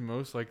 Who's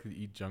most likely to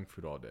eat junk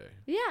food all day?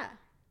 Yeah.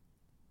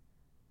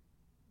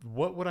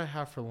 What would I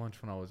have for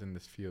lunch when I was in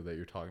this field that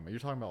you're talking about? You're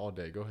talking about all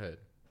day. Go ahead.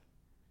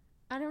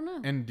 I don't know.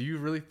 And do you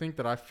really think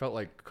that I felt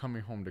like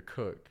coming home to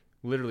cook?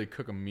 Literally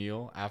cook a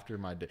meal after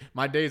my day.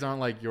 My days aren't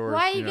like yours.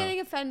 Why are you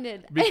getting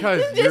offended?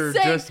 Because you're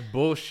just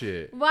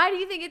bullshit. Why do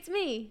you think it's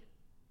me?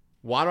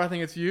 Why do I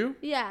think it's you?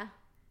 Yeah.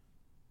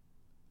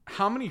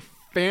 How many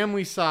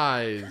family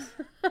size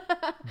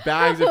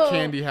bags of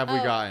candy have we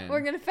gotten?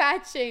 We're going to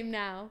fat shame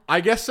now. I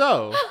guess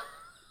so.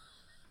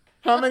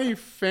 How many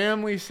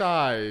family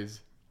size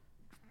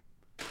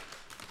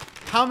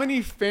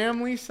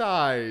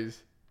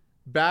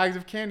bags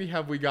of candy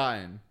have we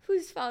gotten?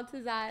 Whose fault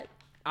is that?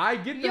 I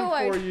get them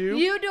for you.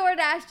 You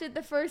DoorDashed it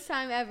the first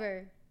time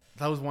ever.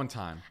 That was one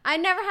time. I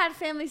never had a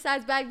family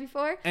size bag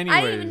before. Anyways,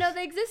 I didn't even know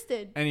they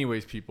existed.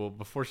 Anyways, people,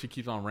 before she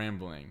keeps on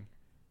rambling,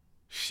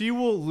 she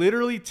will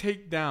literally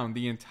take down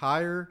the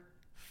entire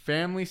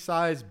family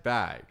size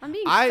bag. I'm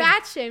being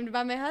fat shamed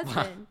by my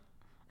husband.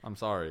 I'm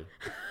sorry.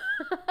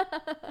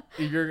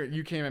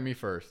 You came at me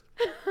first.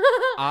 You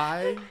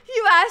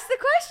asked the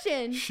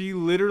question. She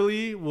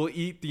literally will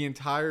eat the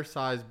entire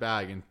size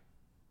bag in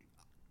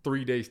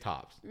 3 days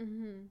tops.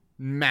 Mm-hmm.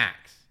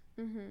 Max.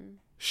 Mm-hmm.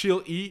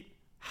 She'll eat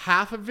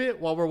half of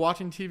it while we're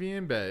watching TV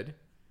in bed.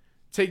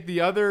 Take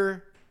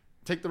the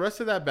rest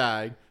of that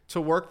bag to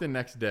work the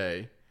next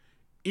day.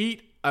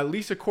 Eat at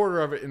least a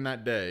quarter of it in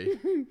that day.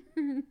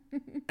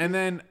 And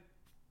then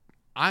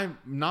I'm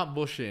not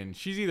bullshitting.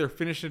 She's either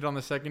finished it on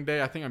the second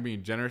day. I think I'm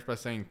being generous by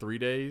saying 3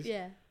 days.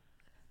 Yeah.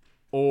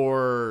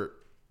 Or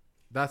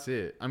that's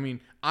it. I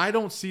mean, I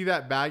don't see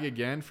that bag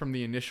again from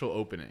the initial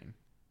opening.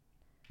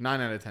 9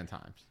 out of 10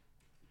 times.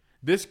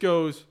 This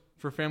goes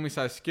for family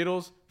size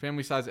Skittles,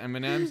 family size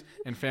M&Ms,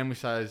 and family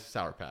size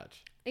Sour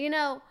Patch.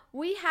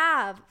 We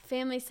have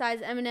family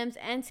size M&Ms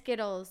and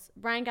Skittles.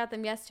 Brian got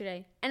them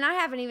yesterday, and I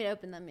haven't even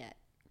opened them yet.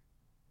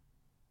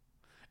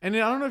 And I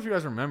don't know if you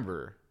guys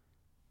remember,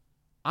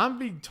 I'm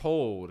being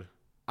told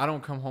I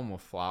don't come home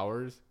with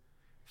flowers.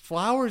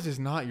 Flowers is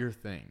not your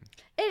thing.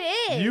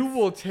 It is. You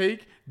will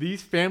take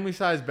these family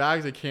size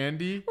bags of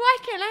candy. Why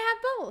can't I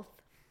have both?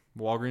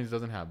 Walgreens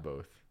doesn't have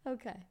both.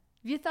 Okay. Have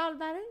you thought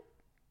about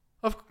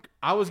it?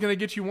 I was going to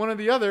get you one or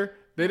the other.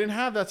 They didn't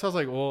have that, so I was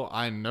like, well,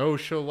 I know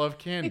she'll love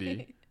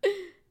candy.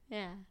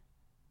 Yeah.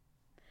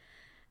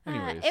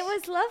 Anyways. It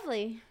was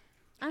lovely.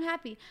 I'm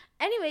happy.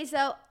 Anyways,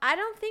 though, I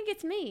don't think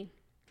it's me.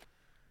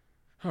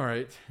 All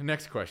right.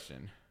 Next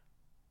question.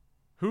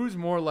 Who's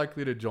more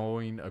likely to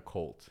join a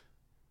cult?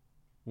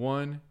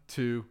 1,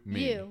 2,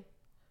 me. You.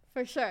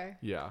 For sure.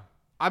 Yeah.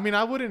 I mean,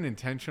 I wouldn't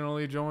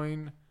intentionally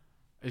join.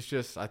 It's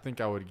just, I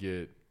think I would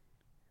get...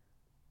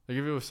 Like,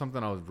 if it was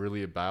something I was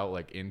really about,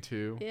 like,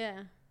 into.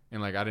 Yeah.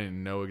 And, like, I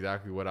didn't know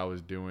exactly what I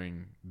was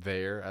doing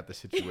there at the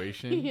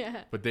situation.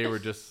 Yeah. But they were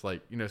just,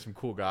 like, some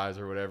cool guys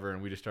or whatever.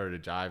 And we just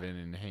started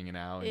jiving and hanging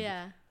out. And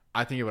yeah.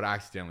 I think it would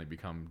accidentally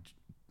become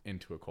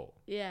into a cult.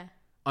 Yeah.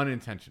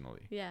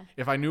 Unintentionally. Yeah.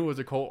 If I knew it was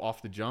a cult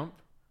off the jump,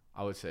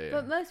 I would say...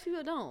 But most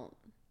people don't.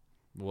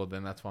 Well,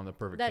 then that's why I'm the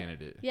perfect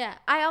candidate. Yeah.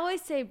 I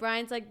always say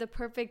Brian's like the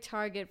perfect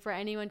target for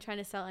anyone trying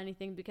to sell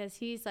anything because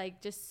he's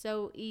like just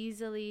so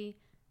easily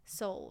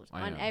sold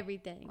on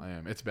everything. I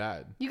am. It's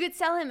bad. You could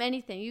sell him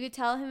anything. You could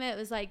tell him it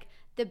was like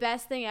the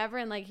best thing ever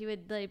and like he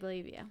would like,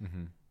 believe you.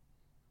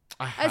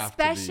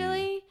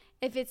 Especially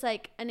if it's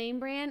like a name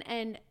brand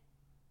and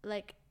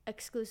like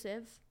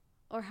exclusive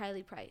or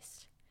highly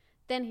priced.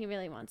 Then he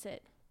really wants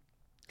it.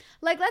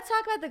 Like, let's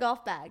talk about the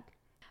golf bag.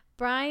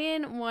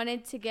 Brian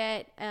wanted to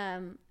get,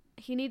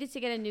 he needed to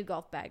get a new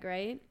golf bag,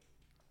 right?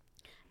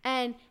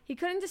 And he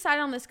couldn't decide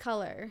on this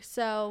color.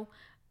 So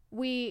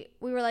we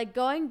were like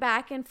going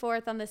back and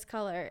forth on this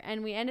color.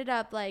 And we ended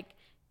up like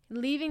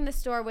leaving the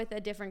store with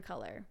a different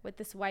color, with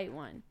this white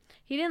one.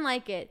 He didn't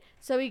like it.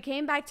 So he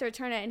came back to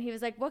return it and he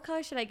was like, what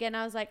color should I get? And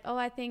I was like, oh,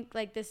 I think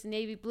like this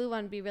navy blue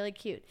one would be really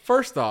cute.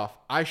 First off,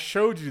 I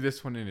showed you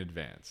this one in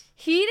advance.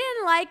 He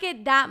didn't like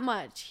it that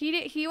much.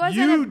 He wasn't.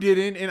 You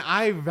didn't, and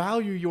I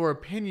value your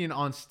opinion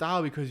on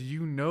style because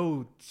you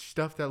know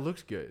stuff that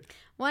looks good.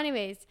 Well,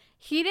 anyways,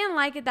 he didn't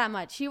like it that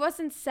much. He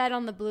wasn't set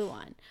on the blue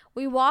one.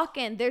 We walk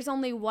in, there's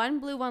only one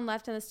blue one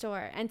left in the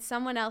store and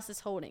someone else is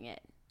holding it.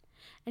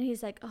 And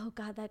he's like, oh,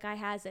 God, that guy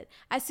has it.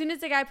 As soon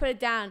as the guy put it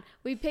down,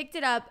 we picked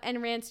it up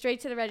and ran straight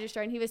to the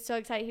register. And he was so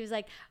excited. He was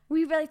like,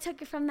 we really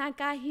took it from that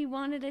guy. He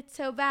wanted it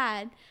so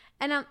bad.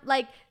 And I'm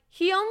like,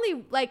 he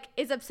only like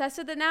is obsessed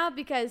with it now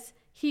because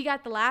he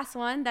got the last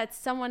one that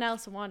someone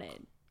else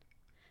wanted.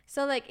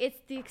 So, like, it's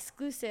the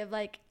exclusive.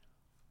 Like,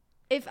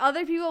 if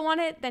other people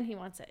want it, then he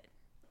wants it.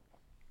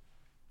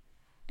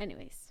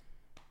 Anyways.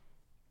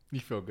 You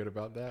feel good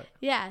about that?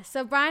 Yeah.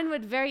 So, Brian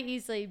would very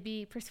easily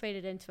be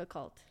persuaded into a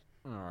cult.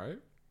 All right.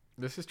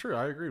 This is true.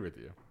 I agree with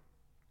you.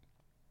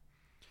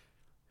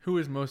 Who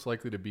is most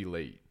likely to be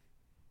late?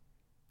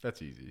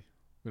 That's easy.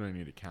 We don't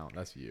need to count.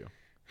 That's you.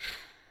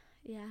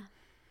 Yeah.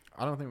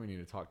 I don't think we need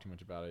to talk too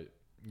much about it.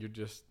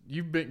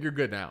 You're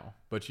good now,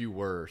 but you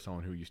were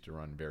someone who used to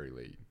run very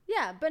late.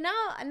 Yeah, but now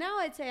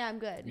I'd say I'm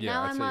good. Yeah,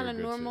 now I'd I'm on a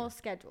good too.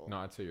 Schedule. No,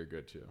 I'd say you're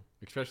good too.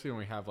 Especially when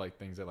we have like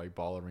things at like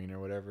Ball Arena or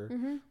whatever.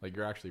 Mm-hmm. Like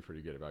you're actually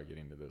pretty good about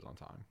getting to those on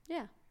time.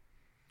 Yeah.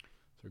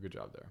 So good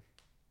job there.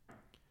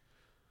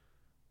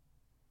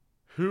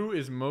 Who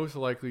is most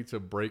likely to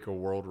break a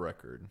world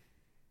record?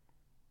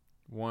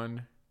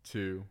 1,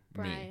 2,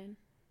 Brian. Me.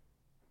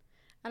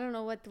 I don't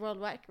know what the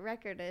world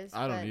record is.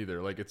 I don't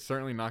either. Like, it's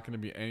certainly not going to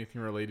be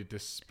anything related to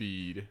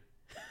speed.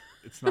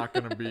 It's not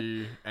going to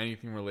be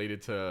anything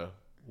related to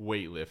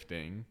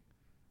weightlifting.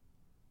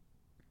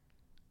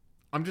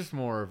 I'm just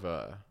more of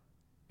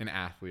an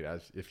athlete,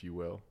 as if you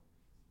will.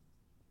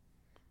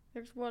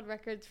 There's world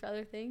records for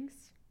other things.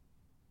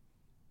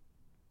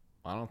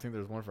 I don't think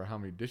there's one for how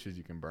many dishes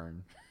you can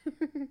burn.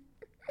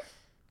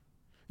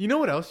 You know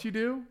what else you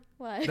do?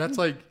 What? That's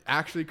like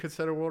actually could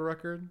set a world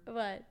record?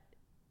 What?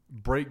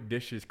 Break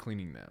dishes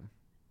cleaning them.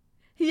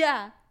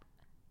 Yeah.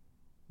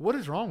 What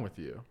is wrong with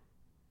you?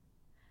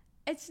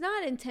 It's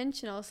not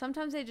intentional.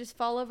 Sometimes they just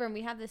fall over and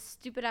we have this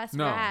stupid ass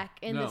rack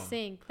in the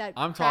sink that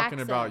I'm talking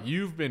about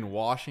you've been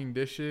washing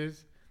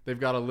dishes. They've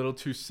got a little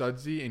too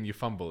sudsy and you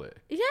fumble it.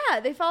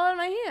 Yeah, they fall out of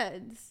my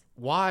hands.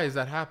 Why is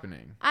that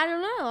happening? I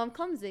don't know. I'm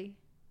clumsy.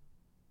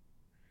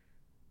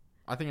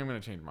 I think I'm going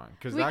to change mine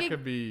because that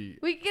could be...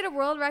 We could get a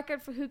world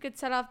record for who could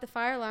set off the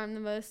fire alarm the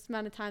most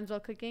amount of times while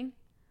cooking.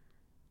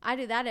 I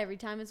do that every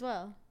time as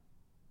well.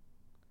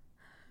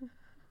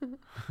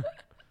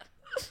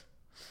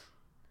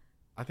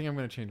 I think I'm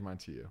going to change mine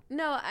to you.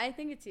 No, I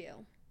think it's you.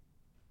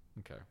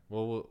 Okay.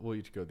 Well, we'll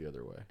each go the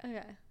other way.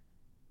 Okay.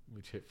 We'll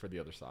each hit for the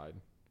other side.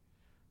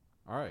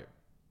 All right.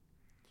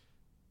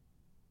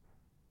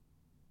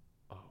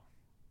 Oh.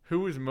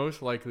 Who is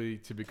most likely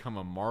to become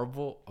a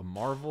Marvel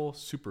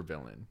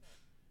supervillain?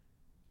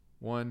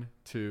 1,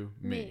 2,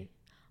 me.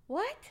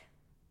 What?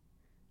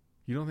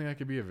 You don't think I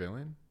could be a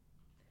villain?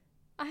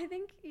 I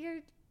think you're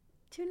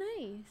too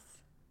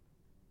nice.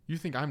 You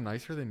think I'm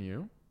nicer than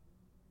you?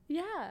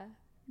 Yeah.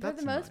 For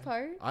the most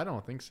part. I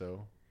don't think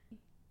so.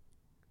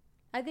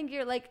 I think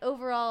you're like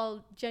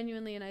overall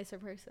genuinely a nicer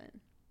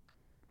person.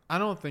 I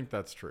don't think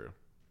that's true.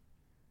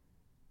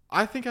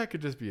 I think I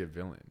could just be a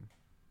villain.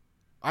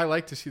 I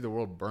like to see the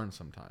world burn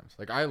sometimes.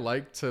 Like I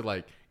like to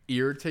like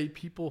irritate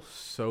people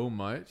so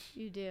much.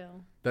 You do.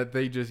 That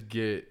they just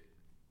get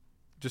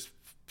just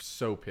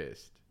so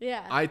pissed.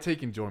 Yeah. I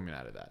take enjoyment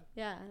out of that.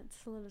 Yeah,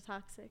 it's a little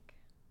toxic.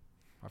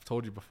 I've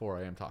told you before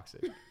I am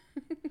toxic.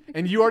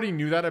 And you already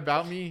knew that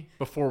about me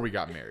before we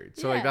got married.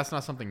 So like that's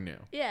not something new.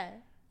 Yeah.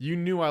 You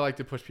knew I like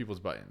to push people's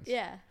buttons.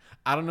 Yeah.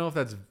 I don't know if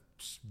that's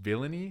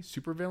villainy,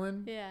 super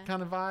villain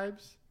kind of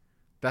vibes.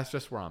 That's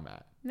just where I'm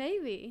at.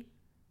 Maybe.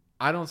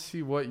 I don't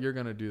see what you're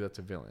going to do that's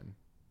a villain.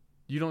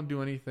 You don't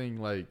do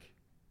anything like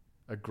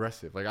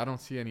aggressive. Like I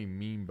don't see any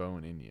mean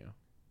bone in you.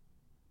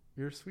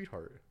 You're a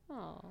sweetheart.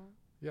 Oh.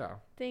 Yeah.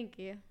 Thank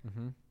you.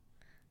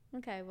 Mm-hmm.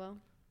 Okay, well.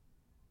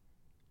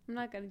 I'm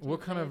not going to.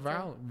 What kind of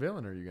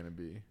villain are you going to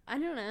be? I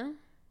don't know.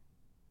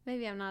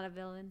 Maybe I'm not a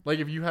villain. Like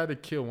if you had to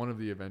kill one of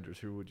the Avengers,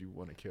 who would you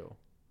want to kill?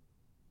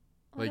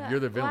 Like you're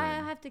the villain. Why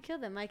I have to kill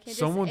them? I can't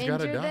Someone's just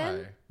injure gotta die.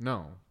 them?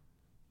 No.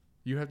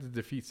 You have to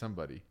defeat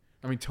somebody.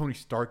 I mean, Tony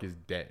Stark is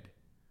dead.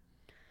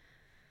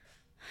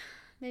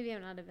 Maybe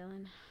I'm not a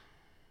villain.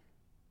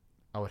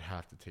 I would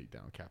have to take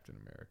down Captain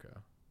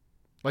America.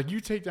 Like, you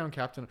take down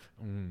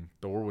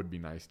Thor would be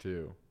nice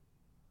too.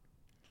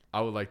 I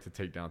would like to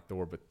take down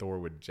Thor, but Thor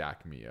would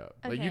jack me up.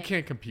 Okay. Like, you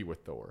can't compete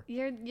with Thor.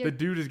 The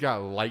dude has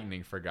got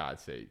lightning, for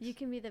God's sake. You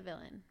can be the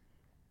villain.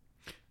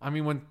 I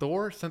mean, when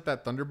Thor sent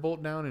that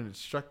thunderbolt down and it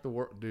struck the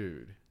world,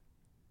 dude,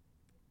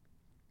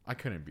 I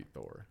couldn't beat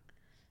Thor.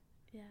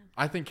 Yeah.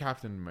 I think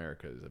Captain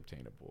America is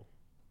obtainable.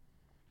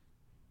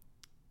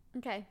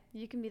 Okay,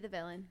 you can be the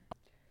villain.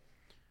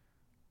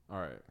 All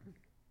right.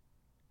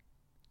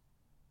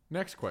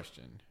 Next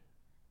question.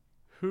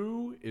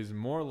 Who is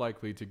more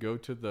likely to go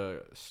to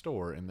the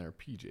store in their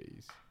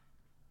PJs?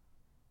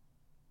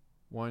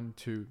 1,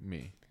 2,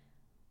 me.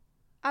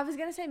 I was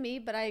going to say me,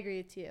 but I agree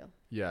with you.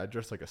 Yeah, I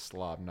dress like a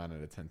slob 9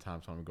 out of 10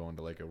 times when I'm going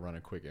to like run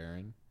a quick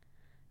errand.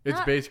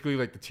 It's basically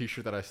like the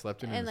t-shirt that I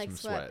slept in and like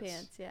some sweatpants.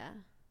 Sweats. Yeah.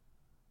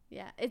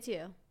 Yeah, it's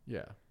you.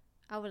 Yeah.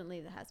 I wouldn't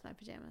leave the house in my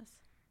pajamas.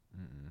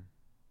 Mm-mm.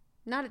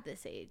 Not at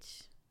this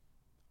age.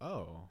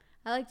 Oh.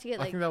 I like to get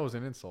I think that was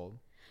an insult.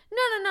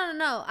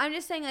 No. I'm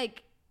just saying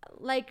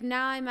like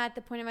now I'm at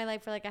the point in my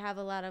life where like I have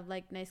a lot of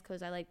like nice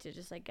clothes. I like to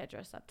just like get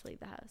dressed up to leave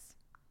the house.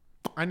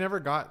 I never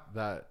got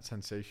that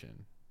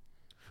sensation.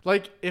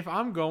 Like if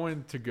I'm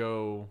going to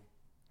go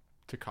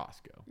to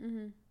Costco,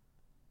 mm-hmm.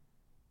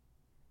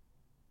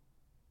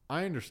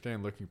 I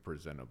understand looking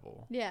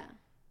presentable. Yeah.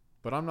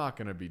 But I'm not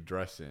going to be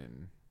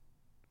dressing,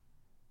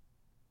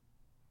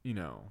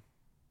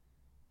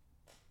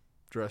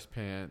 dress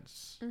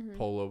pants, mm-hmm.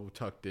 polo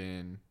tucked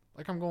in.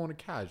 Like I'm going to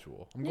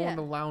casual. I'm going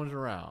to lounge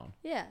around.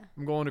 Yeah.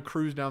 I'm going to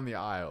cruise down the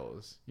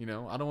aisles. I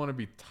don't want to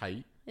be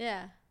tight.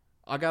 Yeah.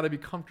 I got to be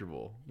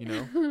comfortable,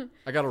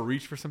 I got to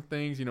reach for some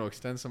things,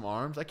 extend some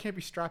arms. I can't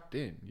be strapped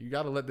in. You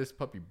got to let this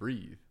puppy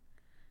breathe.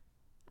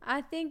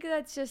 I think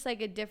that's just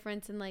like a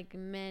difference in like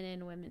men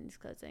and women's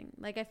clothing.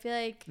 Like I feel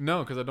like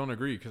no, because I don't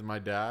agree. Because my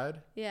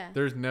dad,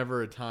 there's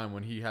never a time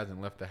when he hasn't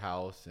left the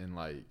house in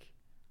like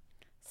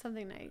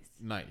something nice.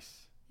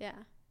 Nice. Yeah.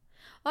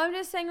 Well, I'm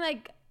just saying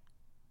like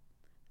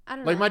I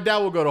don't know. Like my dad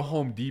will go to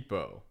Home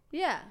Depot.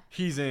 Yeah.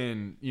 He's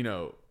in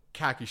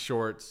khaki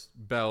shorts,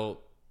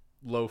 belt,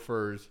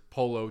 loafers,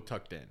 polo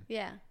tucked in.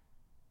 Yeah.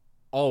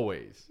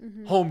 Always.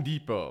 Mm-hmm. Home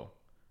Depot.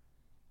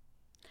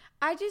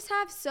 I just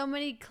have so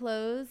many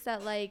clothes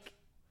that like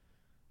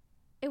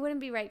it wouldn't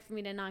be right for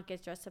me to not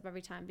get dressed up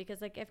every time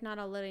because like if not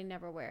I'll literally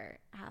never wear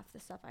half the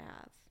stuff I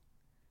have.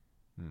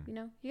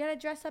 You gotta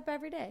dress up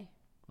every day.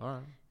 All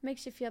right.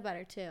 Makes you feel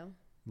better too.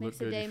 Makes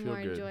the day more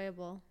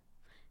enjoyable.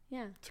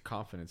 Yeah. It's a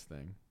confidence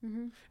thing.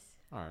 Mm-hmm.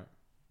 All right.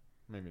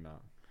 Maybe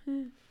not.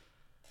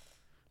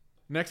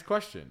 Next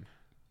question.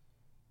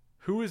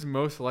 Who is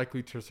most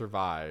likely to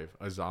survive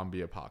a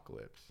zombie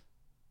apocalypse?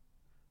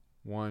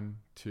 1,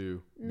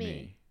 2,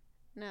 me.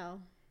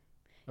 No.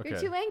 Okay. You're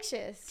too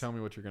anxious. Tell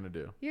me what you're going to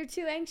do. You're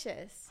too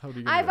anxious.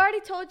 I've already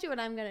told you what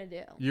I'm going to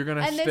do. You're going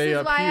to stay up here. And this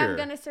is why I'm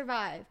going to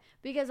survive.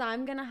 Because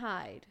I'm going to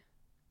hide.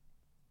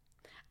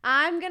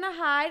 I'm going to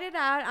hide it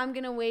out. I'm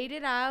going to wait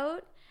it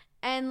out.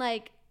 And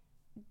like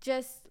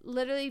just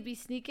literally be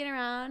sneaking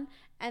around.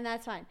 And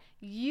that's fine.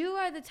 You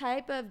are the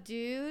type of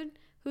dude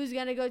who's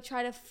going to go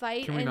try to fight and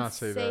save. Can we not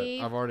say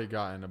that? I've already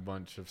gotten a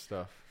bunch of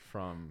stuff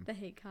from... the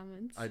hate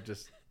comments. I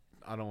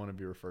don't want to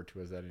be referred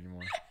to as that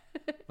anymore.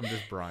 I'm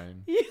just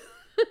Brian.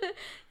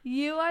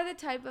 You are the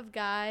type of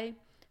guy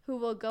who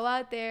will go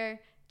out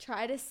there,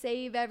 try to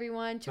save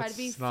everyone, try to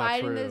be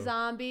fighting the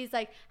zombies.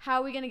 Like,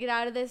 how are we going to get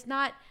out of this?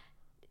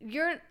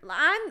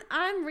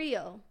 I'm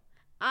real.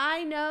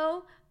 I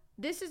know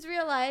this is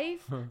real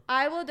life.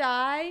 I will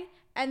die,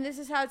 and this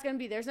is how it's going to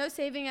be. There's no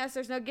saving us.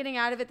 There's no getting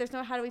out of it. There's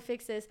no how do we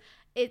fix this.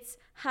 It's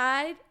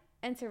hide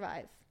and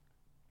survive.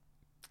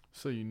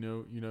 So you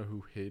know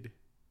who hid?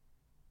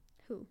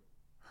 Who?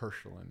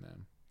 Herschel and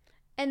them.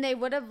 And they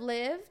would have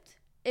lived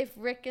if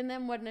Rick and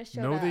them wouldn't have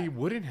showed up. No, they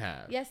wouldn't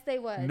have. Yes, they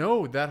would.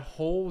 No, that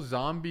whole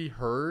zombie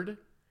herd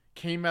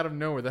came out of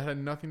nowhere. That had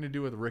nothing to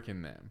do with Rick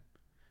and them.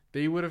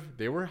 They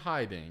were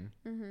hiding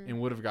mm-hmm.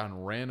 and would have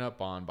gotten ran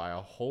up on by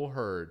a whole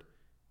herd.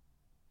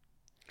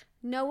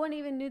 No one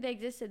even knew they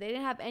existed. They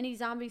didn't have any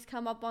zombies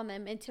come up on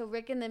them until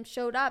Rick and them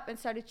showed up and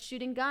started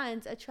shooting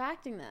guns,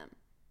 attracting them.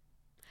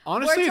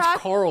 Honestly, it's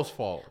Carl's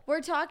fault.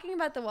 We're talking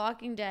about The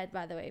Walking Dead,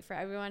 by the way, for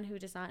everyone who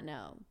does not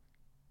know.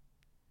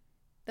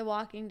 The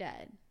Walking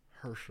Dead.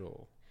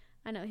 Herschel.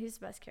 I know, he's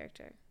the best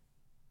character.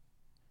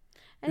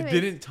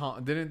 Anyways,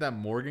 didn't that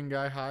Morgan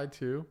guy hide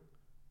too?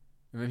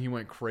 And then he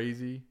went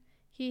crazy?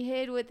 He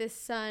hid with his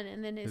son,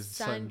 and then his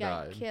son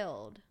got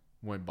killed.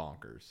 Went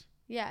bonkers.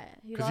 Yeah.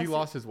 Because he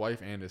lost his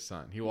wife and his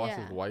son. He lost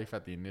his wife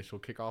at the initial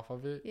kickoff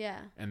of it. Yeah.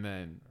 And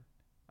then,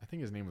 I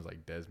think his name was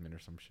like Desmond or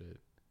some shit.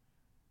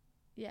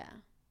 Yeah.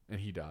 And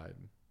he died.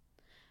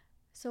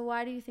 So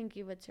why do you think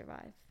you would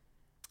survive?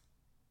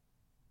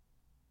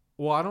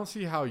 Well, I don't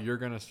see how you're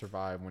going to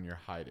survive when you're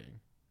hiding.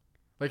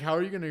 Like, how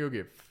are you going to go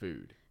get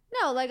food?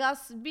 No, like, I'll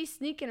be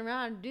sneaking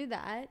around and do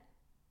that.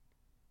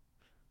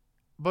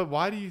 But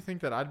why do you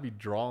think that I'd be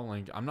drawing?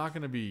 Like, I'm not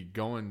going to be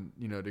going,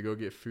 to go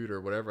get food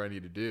or whatever I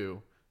need to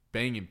do,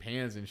 banging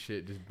pans and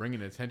shit, just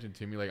bringing attention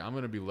to me. Like, I'm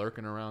going to be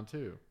lurking around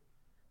too.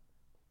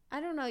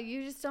 I don't know.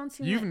 You just don't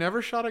seem You've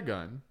never shot a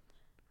gun.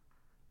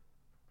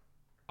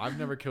 I've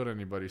never killed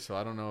anybody, so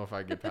I don't know if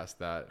I get past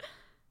that.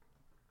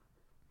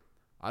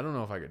 I don't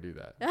know if I could do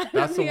that.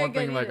 That's the one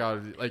thing,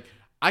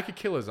 I could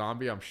kill a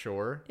zombie, I'm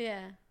sure.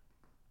 Yeah.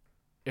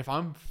 If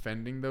I'm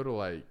fending, though,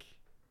 to,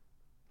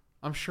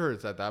 I'm sure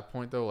it's at that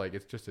point, though,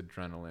 it's just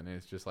adrenaline. And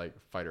it's just,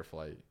 fight or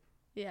flight.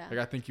 Yeah.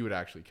 I think you would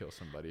actually kill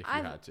somebody if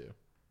you had to.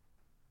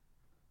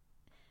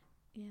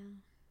 Yeah.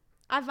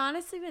 I've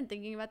honestly been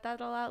thinking about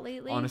that a lot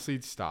lately.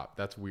 Honestly, stop.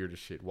 That's weird as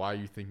shit. Why are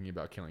you thinking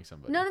about killing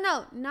somebody?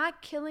 No.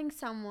 Not killing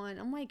someone.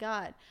 Oh, my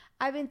God.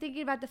 I've been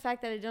thinking about the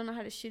fact that I don't know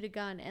how to shoot a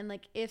gun. And,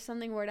 if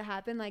something were to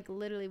happen,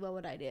 literally, what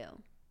would I do?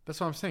 That's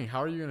what I'm saying.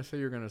 How are you going to say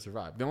you're going to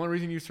survive? The only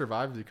reason you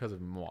survive is because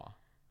of moi.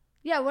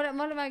 Yeah, what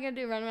am I going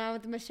to do? Run around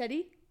with a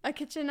machete? A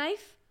kitchen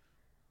knife?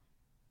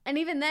 And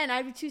even then,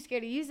 I'd be too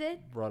scared to use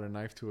it. Brought a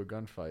knife to a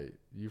gunfight.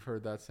 You've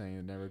heard that saying.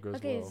 It never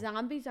goes well. Okay,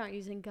 zombies aren't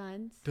using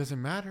guns.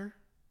 Doesn't matter.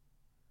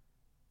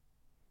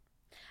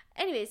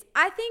 Anyways,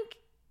 I think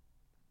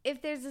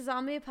if there's a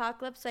zombie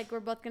apocalypse, we're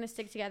both going to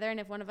stick together. And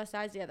if one of us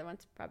dies, the other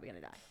one's probably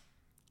going to die.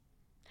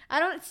 I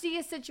don't see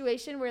a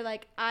situation where,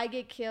 I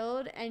get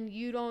killed and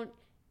you don't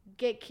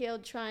get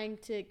killed trying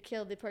to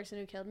kill the person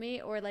who killed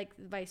me, or,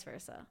 vice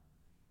versa.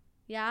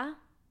 Yeah?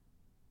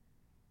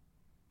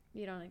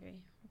 You don't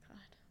agree.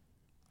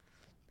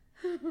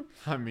 Oh, God.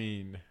 I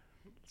mean,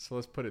 so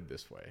let's put it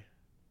this way.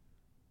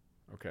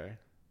 Okay?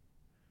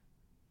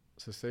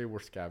 So say we're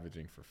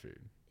scavenging for food.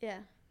 Yeah.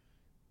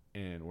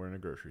 And we're in a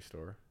grocery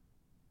store.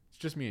 It's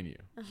just me and you,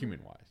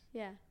 human-wise.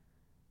 Yeah.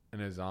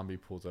 And a zombie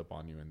pulls up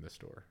on you in the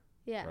store.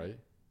 Yeah. Right?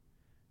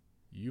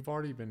 You've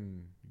already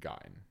been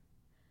gotten.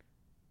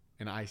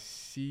 And I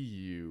see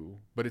you,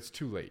 but it's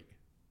too late.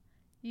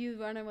 You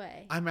run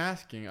away. I'm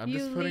asking. I'm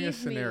just putting a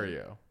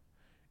scenario. Me.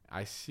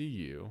 I see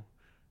you.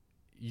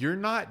 You're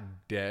not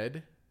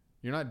dead.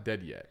 You're not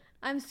dead yet.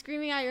 I'm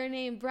screaming out your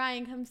name.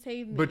 Brian, come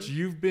save me. But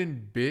you've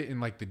been bit in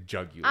the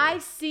jugular. I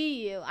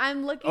see you.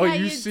 I'm looking at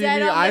you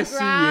dead on the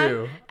ground. See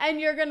you.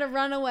 And you're going to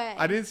run away.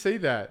 I didn't say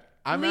that.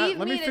 Let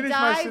me finish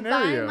my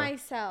scenario.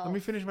 Let me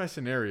finish my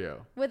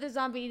scenario. With a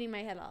zombie eating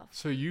my head off.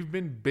 So you've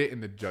been bit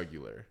in the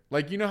jugular.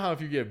 You know how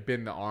if you get bit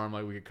in the arm,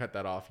 we could cut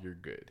that off, you're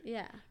good.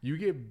 Yeah. You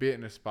get bit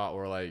in a spot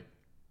where,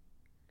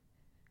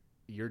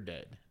 you're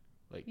dead.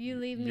 You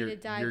leave me to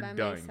die by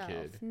myself.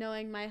 Kid.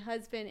 Knowing my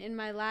husband in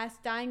my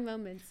last dying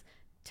moments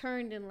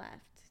turned and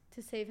left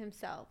to save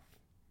himself.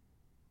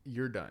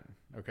 You're done.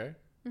 Okay?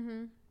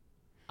 Mm-hmm.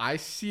 I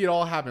see it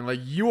all happen.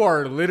 You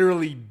are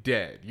literally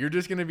dead. You're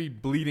just going to be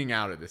bleeding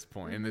out at this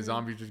point, and the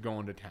zombie's just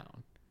going to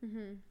town.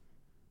 Mm-hmm.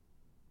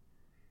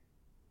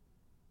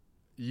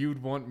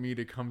 You'd want me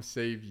to come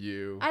save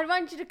you. I'd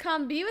want you to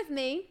come be with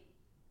me.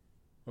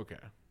 Okay.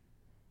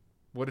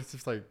 What if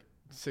it's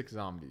 6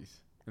 zombies,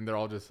 and they're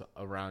all just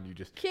around you,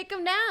 just kick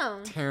them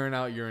down, tearing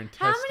out your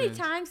intestines? How many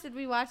times did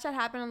we watch that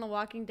happen on The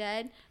Walking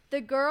Dead? The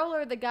girl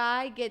or the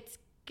guy gets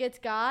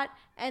got,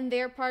 and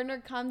their partner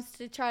comes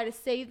to try to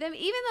save them,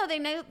 even though they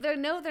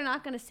know they're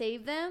not going to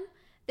save them.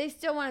 They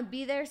still want to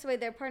be there, so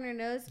their partner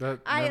knows.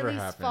 I at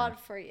least fought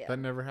for you. That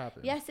never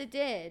happened. Yes, it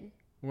did.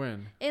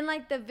 When? In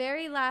the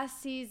very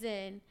last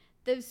season,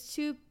 the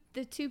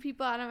two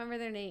people, I don't remember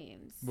their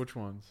names. Which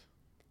ones?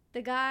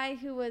 The guy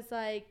who was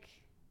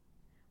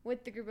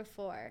with the group of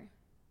 4.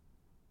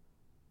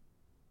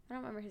 I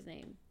don't remember his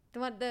name.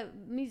 The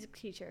music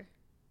teacher.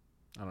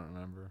 I don't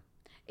remember.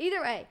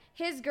 Either way,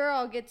 his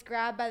girl gets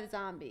grabbed by the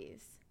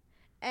zombies,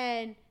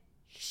 and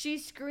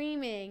she's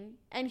screaming,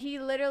 and he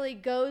literally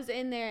goes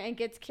in there and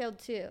gets killed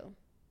too.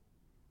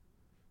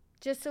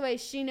 Just the way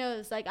she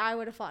knows, I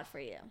would have fought for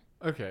you.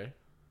 Okay.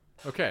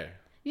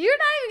 You're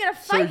not even going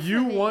to fight for me. So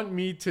you want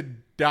me to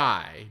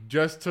die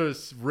just to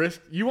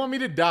risk... You want me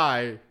to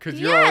die because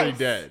you're already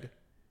dead?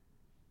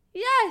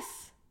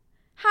 Yes.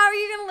 How are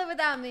you going to live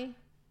without me?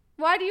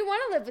 Why do you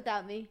want to live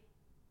without me?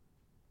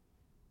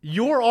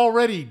 You're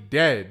already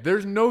dead.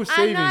 There's no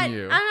saving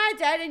you. I'm not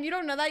dead, and you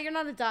don't know that. You're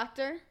not a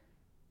doctor.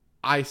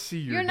 I see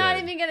you're dead. You're not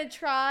even going to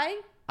try?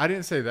 I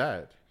didn't say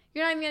that.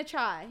 You're not even going to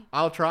try?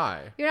 I'll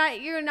try. You're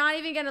not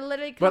even going to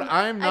literally come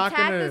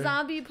attack the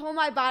zombie, pull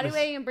my body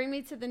away, and bring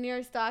me to the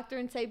nearest doctor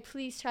and say,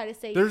 please try to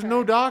save her. There's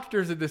no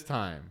doctors at this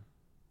time.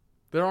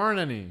 There aren't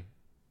any.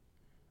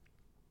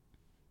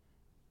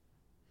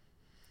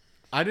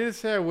 I didn't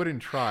say I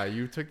wouldn't try.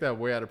 You took that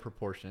way out of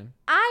proportion.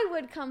 I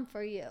would come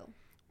for you.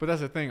 But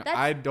that's the thing.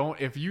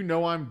 If you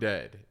know I'm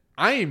dead,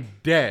 I am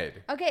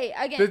dead. Okay,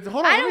 again,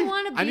 hold on, I don't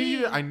want to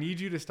be. I need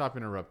you to stop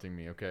interrupting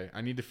me, okay?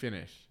 I need to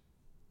finish.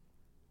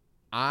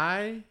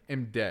 I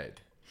am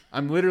dead.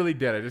 I'm literally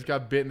dead. I just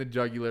got bit in the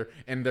jugular,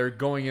 and they're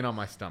going in on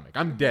my stomach.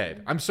 I'm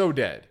dead. I'm so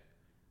dead.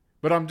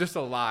 But I'm just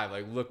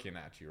alive, looking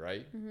at you,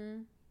 right?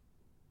 Mm-hmm.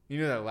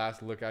 You know that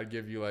last look I'd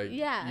give you,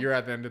 you're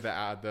at the end of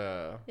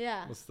the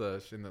yeah. What's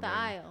the in the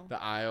aisle?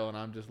 The aisle, and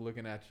I'm just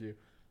looking at you.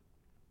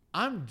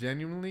 I'm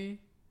genuinely,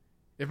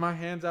 if my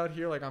hand's out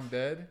here I'm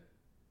dead,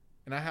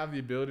 and I have the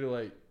ability to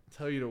like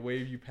tell you to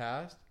wave you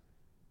past,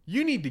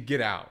 you need to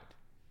get out.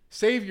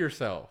 Save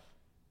yourself.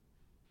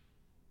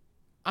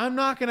 I'm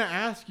not going to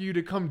ask you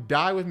to come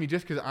die with me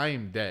just because I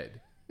am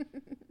dead.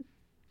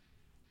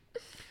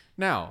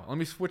 Now, let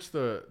us switch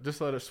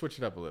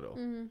it up a little.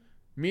 Mm-hmm.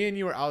 Me and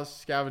you are out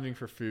scavenging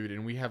for food,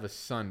 and we have a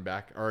son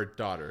back, or a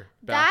daughter.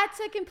 That's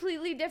a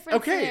completely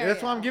different scenario.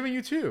 That's what I'm giving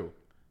you too.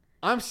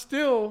 That's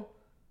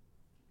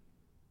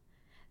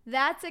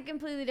a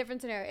completely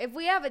different scenario. If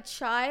we have a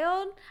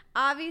child,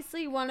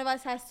 obviously one of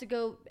us has to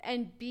go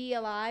and be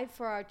alive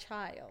for our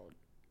child.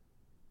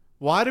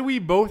 Why do we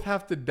both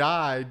have to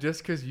die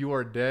just because you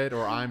are dead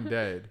or I'm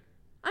dead?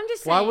 I'm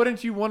just saying. Why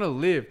wouldn't you want to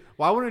live?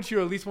 Why wouldn't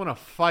you at least want to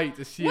fight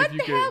to see if you could?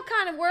 What the hell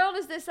kind of world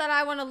is this that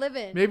I want to live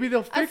in? Maybe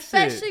they'll fix it.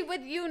 Especially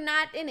with you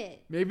not in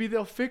it. Maybe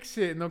they'll fix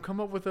it and they'll come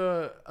up with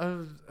a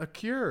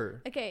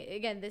cure. Okay,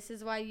 again, this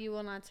is why you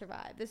will not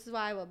survive. This is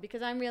why I will.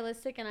 Because I'm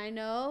realistic and I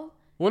know.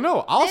 Well,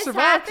 no, I'll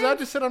survive because I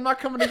just said I'm not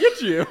coming to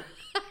get you.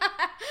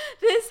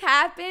 This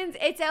happens,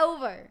 it's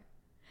over.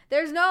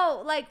 There's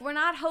no, we're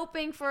not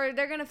hoping for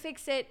they're going to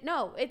fix it.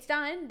 No, it's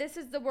done. This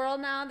is the world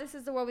now. This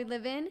is the world we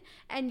live in.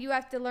 And you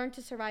have to learn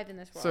to survive in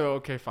this world. So,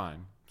 okay,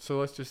 fine. So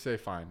let's just say,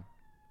 fine.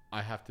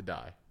 I have to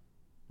die.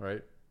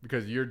 Right?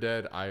 Because you're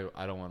dead. I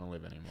don't want to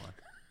live anymore.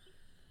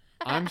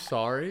 I'm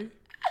sorry.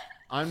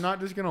 I'm not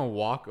just going to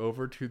walk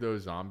over to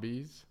those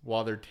zombies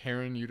while they're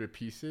tearing you to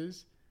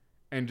pieces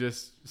and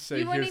just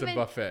say, here's a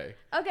buffet.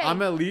 Okay.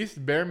 I'm at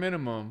least, bare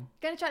minimum.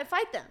 Going to try to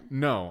fight them?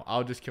 No,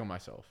 I'll just kill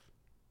myself.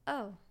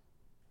 Oh.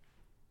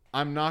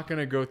 I'm not going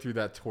to go through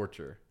that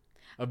torture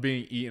of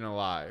being eaten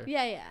alive.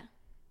 Yeah.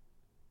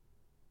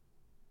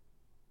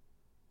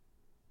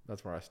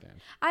 That's where I stand.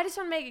 I just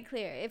want to make it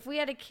clear. If we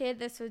had a kid,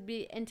 this would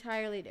be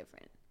entirely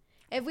different.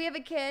 If we have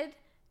a kid,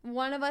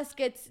 one of us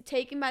gets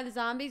taken by the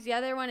zombies, the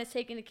other one is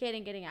taking the kid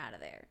and getting out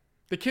of there.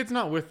 The kid's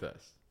not with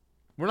us.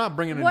 We're not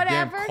bringing in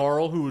damn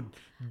Carl who would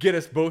get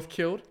us both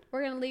killed.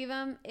 We're going to leave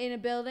them in a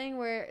building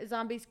where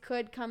zombies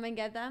could come and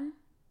get them.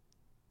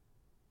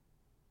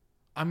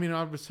 I mean,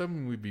 I was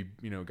assuming we'd be,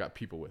 got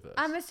people with us.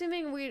 I'm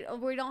assuming we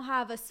don't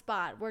have a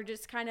spot. We're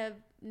just kind of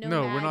we're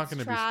not going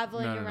to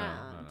traveling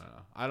around. No.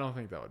 I don't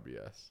think that would be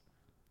us.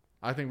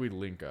 I think we'd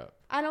link up.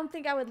 I don't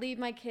think I would leave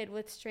my kid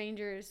with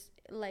strangers,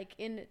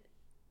 maybe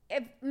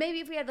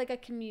if we had a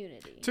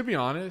community. To be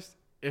honest,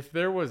 if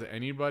there was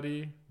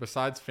anybody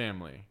besides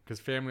family, because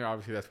family,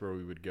 obviously that's where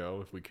we would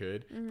go if we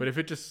could. Mm-hmm. But if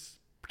it just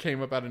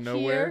came up out of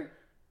nowhere.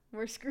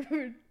 We're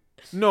screwed.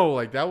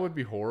 No, that would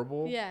be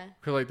horrible. Yeah.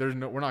 Because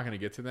we're not gonna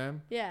get to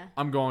them. Yeah.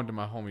 I'm going to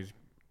my homie's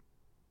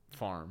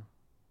farm.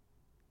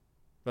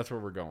 That's where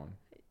we're going.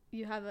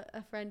 You have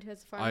a friend who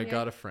has a farm. I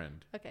got a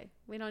friend. Okay,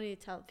 we don't need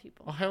to tell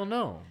people. Oh hell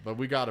no! But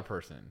we got a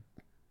person,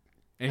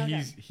 and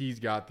he's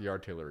got the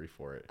artillery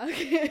for it.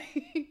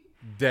 Okay.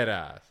 Dead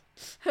ass.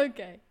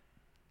 Okay.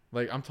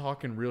 I'm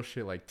talking real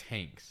shit,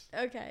 tanks.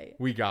 Okay.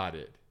 We got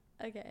it.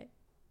 Okay.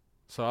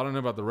 So I don't know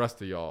about the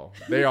rest of y'all.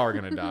 They are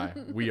gonna die.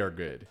 We are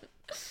good.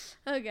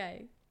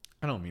 Okay.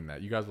 I don't mean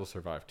that. You guys will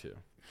survive too.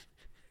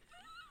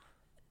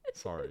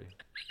 Sorry.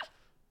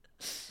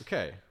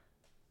 Okay.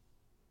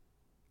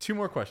 2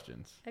 more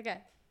questions. Okay.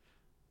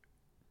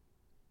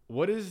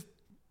 What is...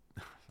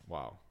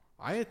 Wow.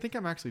 I think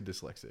I'm actually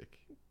dyslexic.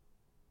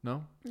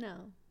 No? No.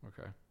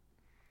 Okay.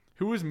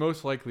 Who is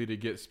most likely to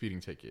get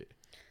speeding ticket?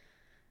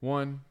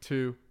 1,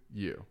 2,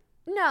 you.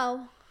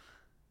 No.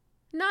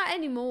 Not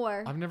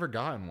anymore. I've never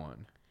gotten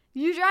one.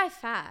 You drive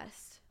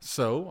fast.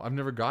 So, I've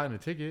never gotten a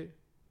ticket.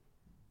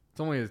 It's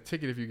only a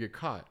ticket if you get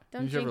caught.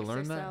 Did you ever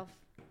learn that?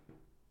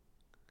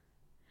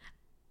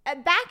 Back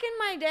in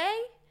my day,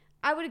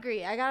 I would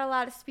agree. I got a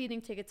lot of speeding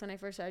tickets when I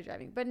first started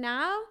driving. But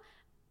now,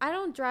 I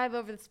don't drive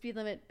over the speed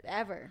limit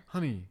ever.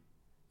 Honey,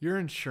 your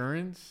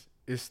insurance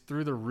is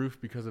through the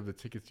roof because of the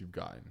tickets you've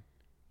gotten.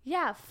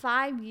 Yeah,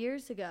 5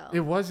 years ago.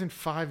 It wasn't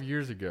 5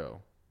 years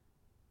ago.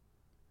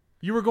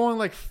 You were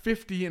going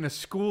 50 in a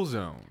school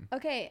zone.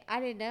 Okay,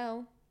 I didn't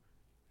know.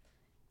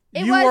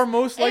 You are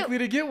most likely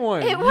to get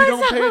one. You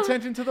don't pay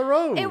attention to the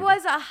road. It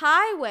was a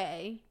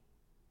highway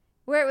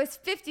where it was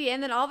 50,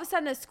 and then all of a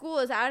sudden a school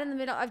is out in the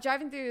middle. I was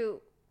driving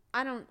through,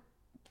 I don't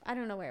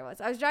know where it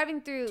was. I was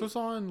driving through. So it's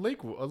on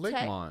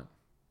Lakemont.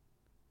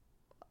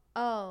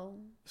 Oh.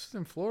 This is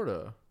in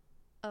Florida.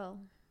 Oh.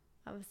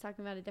 I was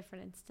talking about a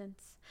different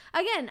instance.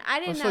 Again, I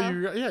didn't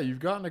know. So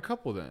you've gotten a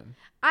couple then.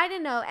 I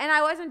didn't know. And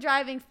I wasn't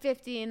driving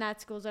 50 in that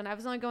school zone. I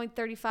was only going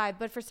 35.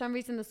 But for some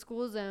reason, the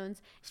school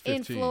zones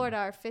in Florida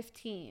are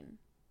 15.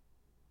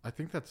 I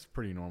think that's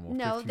pretty normal.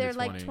 No, they're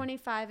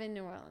 25 in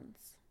New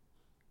Orleans.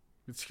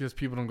 It's because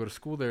people don't go to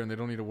school there and they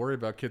don't need to worry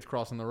about kids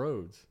crossing the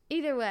roads.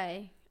 Either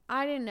way,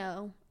 I didn't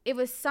know. It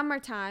was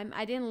summertime.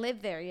 I didn't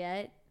live there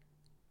yet. It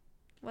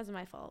wasn't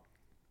my fault.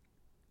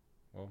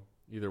 Well,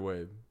 either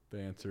way. The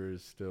answer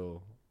is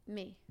still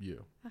me.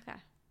 You. Okay.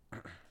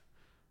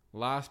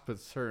 Last but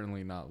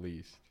certainly not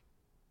least,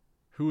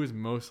 who is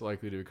most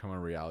likely to become a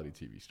reality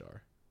TV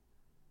star?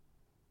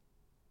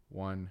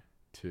 1,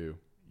 2,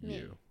 me.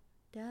 You.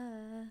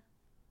 Duh.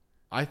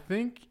 I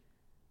think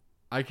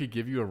I could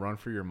give you a run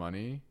for your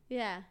money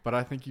Yeah. But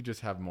I think you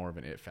just have more of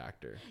an it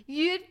factor.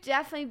 You'd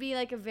definitely be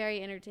like a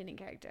very entertaining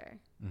character.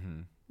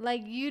 Mm-hmm.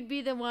 Like you'd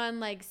be the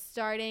one like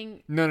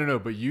starting. No.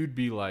 But you'd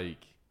be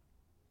like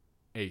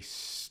a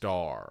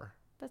star.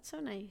 That's so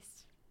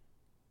nice.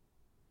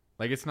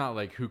 Like it's not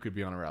like who could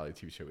be on a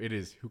reality TV show. It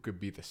is who could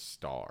be the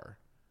star.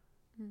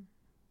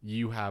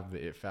 You have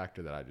the it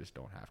factor that I just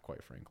don't have,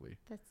 quite frankly.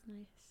 That's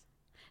nice.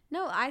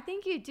 No, I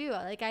think you do.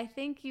 Like I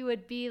think you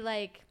would be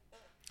like.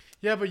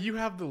 Yeah, but you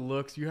have the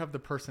looks. You have the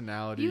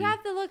personality. You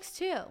have the looks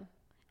too.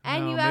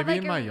 And no, you have maybe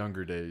like in my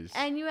younger days.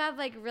 And you have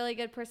like really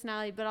good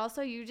personality, but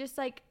also you just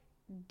like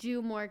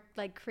do more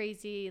like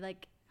crazy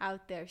like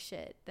out there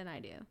shit than I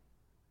do.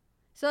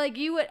 So like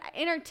you would,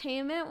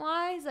 entertainment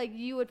wise, like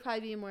you would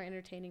probably be a more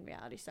entertaining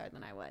reality star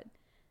than I would.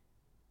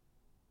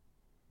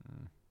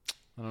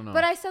 I don't know.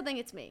 But I still think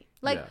it's me.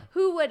 Like Yeah.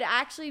 who would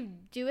actually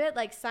do it,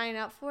 like sign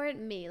up for it?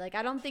 Me. Like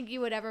I don't think you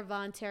would ever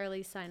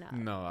voluntarily sign up.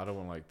 No, I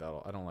don't like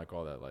that. I don't like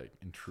all that like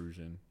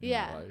intrusion in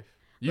Yeah. your life.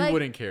 You Like,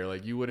 wouldn't care.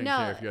 Like you wouldn't no.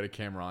 care if you had a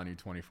camera on you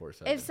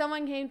 24/7. If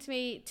someone came to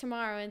me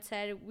tomorrow and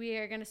said, we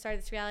are going to start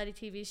this reality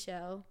TV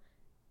show,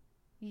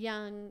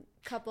 young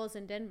couples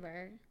in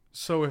Denver.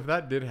 So if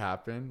that did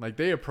happen, like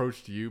they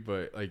approached you,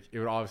 but like it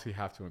would obviously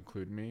have to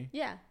include me.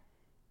 Yeah.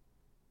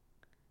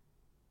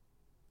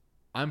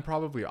 I'm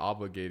probably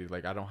obligated.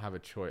 Like I don't have a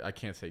choice. I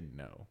can't say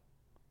no.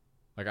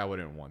 Like I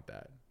wouldn't want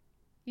that.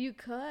 You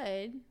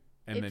could.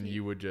 And then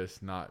you would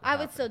just not. I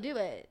would still do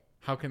it.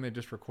 How can they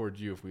just record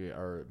you if we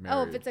are married?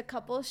 Oh, if it's a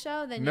couple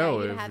show, then no,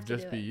 yeah, you'd it have would to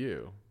just do be it.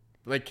 you.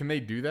 Like, can they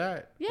do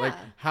that? Yeah. Like,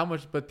 how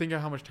much? But think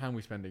of how much time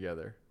we spend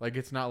together. Like,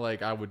 it's not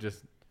like I would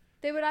just.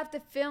 They would have to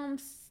film.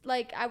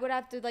 Like, I would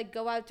have to like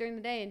go out during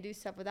the day and do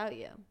stuff without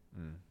you.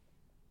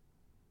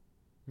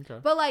 Okay.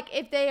 But like,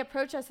 if they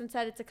approach us and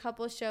said it's a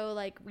couple show,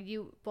 like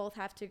you both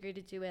have to agree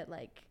to do it.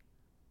 Like,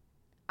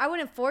 I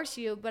wouldn't force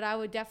you, but I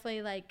would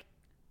definitely like.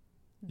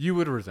 You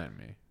would resent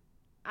me.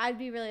 I'd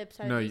be really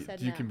upset No, if you said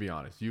no. you can be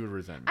honest. You would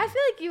resent me. I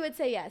feel like you would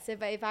say yes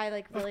if I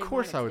like really. Of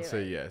course, wanted I would to do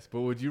say it. yes.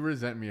 But would you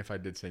resent me if I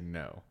did say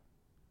no?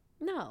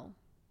 No,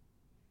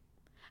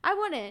 I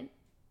wouldn't.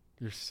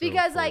 You're so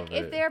Because full like of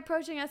if it. they're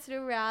approaching us to do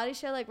a reality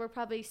show, like we're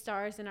probably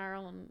stars in our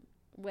own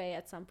way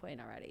at some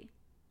point already.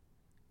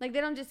 Like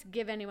they don't just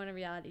give anyone a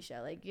reality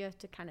show. Like you have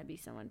to kind of be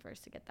someone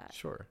first to get that.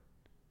 Sure.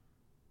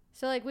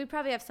 So like we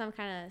probably have some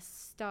kind of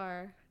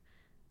star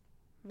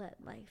lit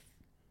life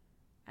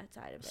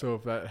outside of it. So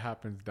if that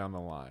happens down the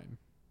line,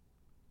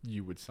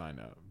 you would sign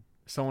up.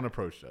 Someone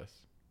approached us.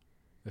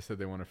 They said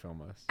they want to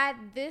film us. At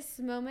this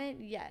moment,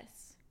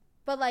 yes.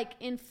 But like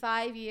in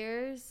 5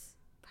 years,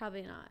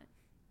 probably not.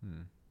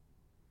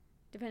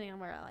 Depending on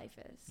where our life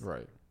is.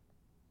 Right.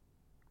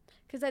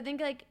 Because I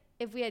think like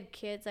if we had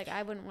kids, like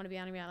I wouldn't want to be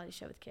on a reality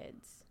show with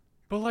kids.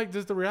 But like,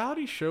 does the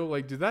reality show,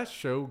 like, did that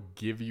show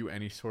give you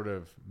any sort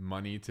of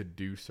money to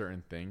do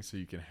certain things so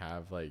you can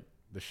have like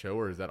the show,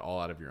 or is that all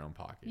out of your own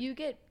pocket? You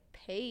get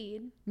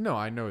paid. No,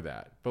 I know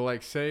that. But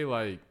like, say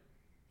like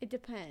It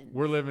depends.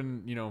 we're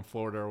living, in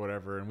Florida or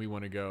whatever, and we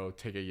want to go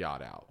take a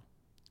yacht out.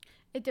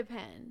 It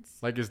depends.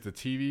 Like, is the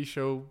TV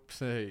show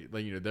say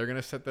like, they're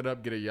gonna set that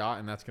up, get a yacht,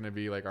 and that's gonna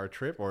be like our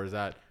trip, or is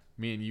that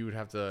me and you would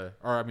have to,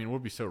 or I mean, we'll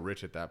be so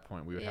rich at that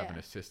point we would have an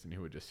assistant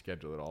who would just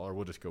schedule it all, or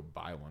we'll just go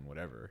buy one,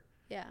 whatever.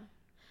 Yeah.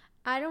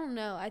 I don't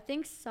know. I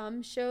think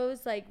some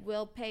shows like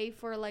will pay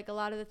for like a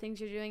lot of the things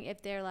you're doing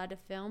if they're allowed to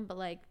film, but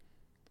like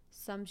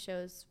some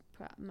shows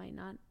might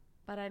not.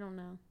 But I don't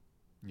know.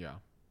 Yeah.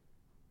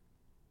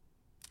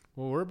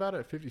 Well, we're about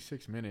at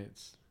 56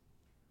 minutes.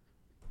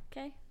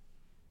 Okay.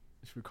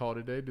 Should we call it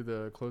a day? Do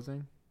the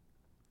closing?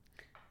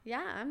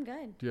 Yeah, I'm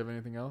good. Do you have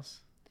anything else?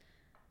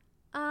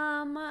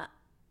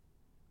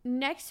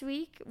 Next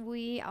week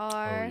we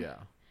are. Oh yeah.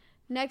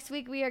 Next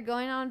week we are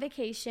going on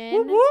vacation.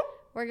 Whoop, whoop.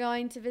 We're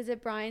going to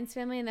visit Brian's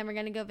family, and then we're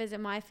going to go visit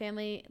my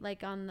family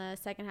like on the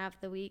second half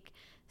of the week.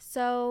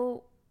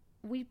 So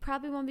we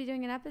probably won't be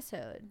doing an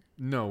episode.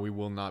 No, we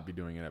will not be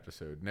doing an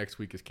episode. Next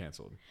week is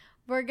canceled.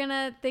 We're going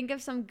to think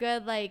of some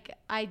good like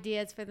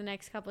ideas for the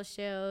next couple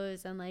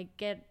shows and like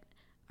get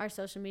our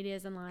social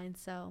medias in line.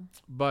 So,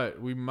 but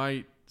we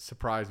might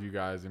surprise you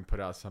guys and put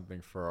out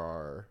something for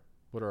our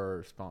what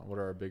are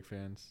our big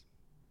fans?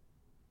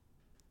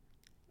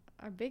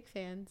 Our big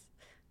fans.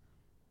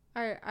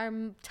 Our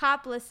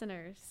top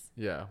listeners.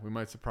 Yeah, we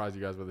might surprise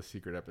you guys with a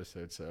secret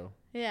episode, so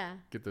yeah,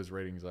 get those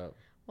ratings up.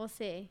 We'll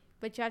see.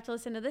 But you have to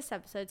listen to this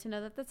episode to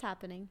know that that's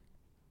happening.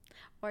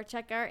 Or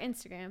check our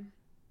Instagram.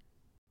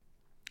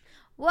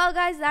 Well,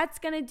 guys, that's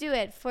going to do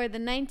it for the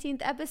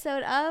 19th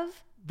episode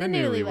of The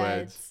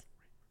Newlyweds.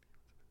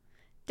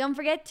 Don't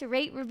forget to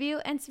rate, review,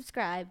 and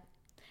subscribe.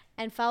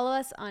 And follow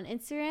us on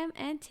Instagram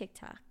and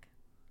TikTok.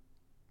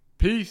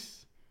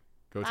 Peace.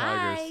 Go Bye.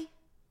 Tigers.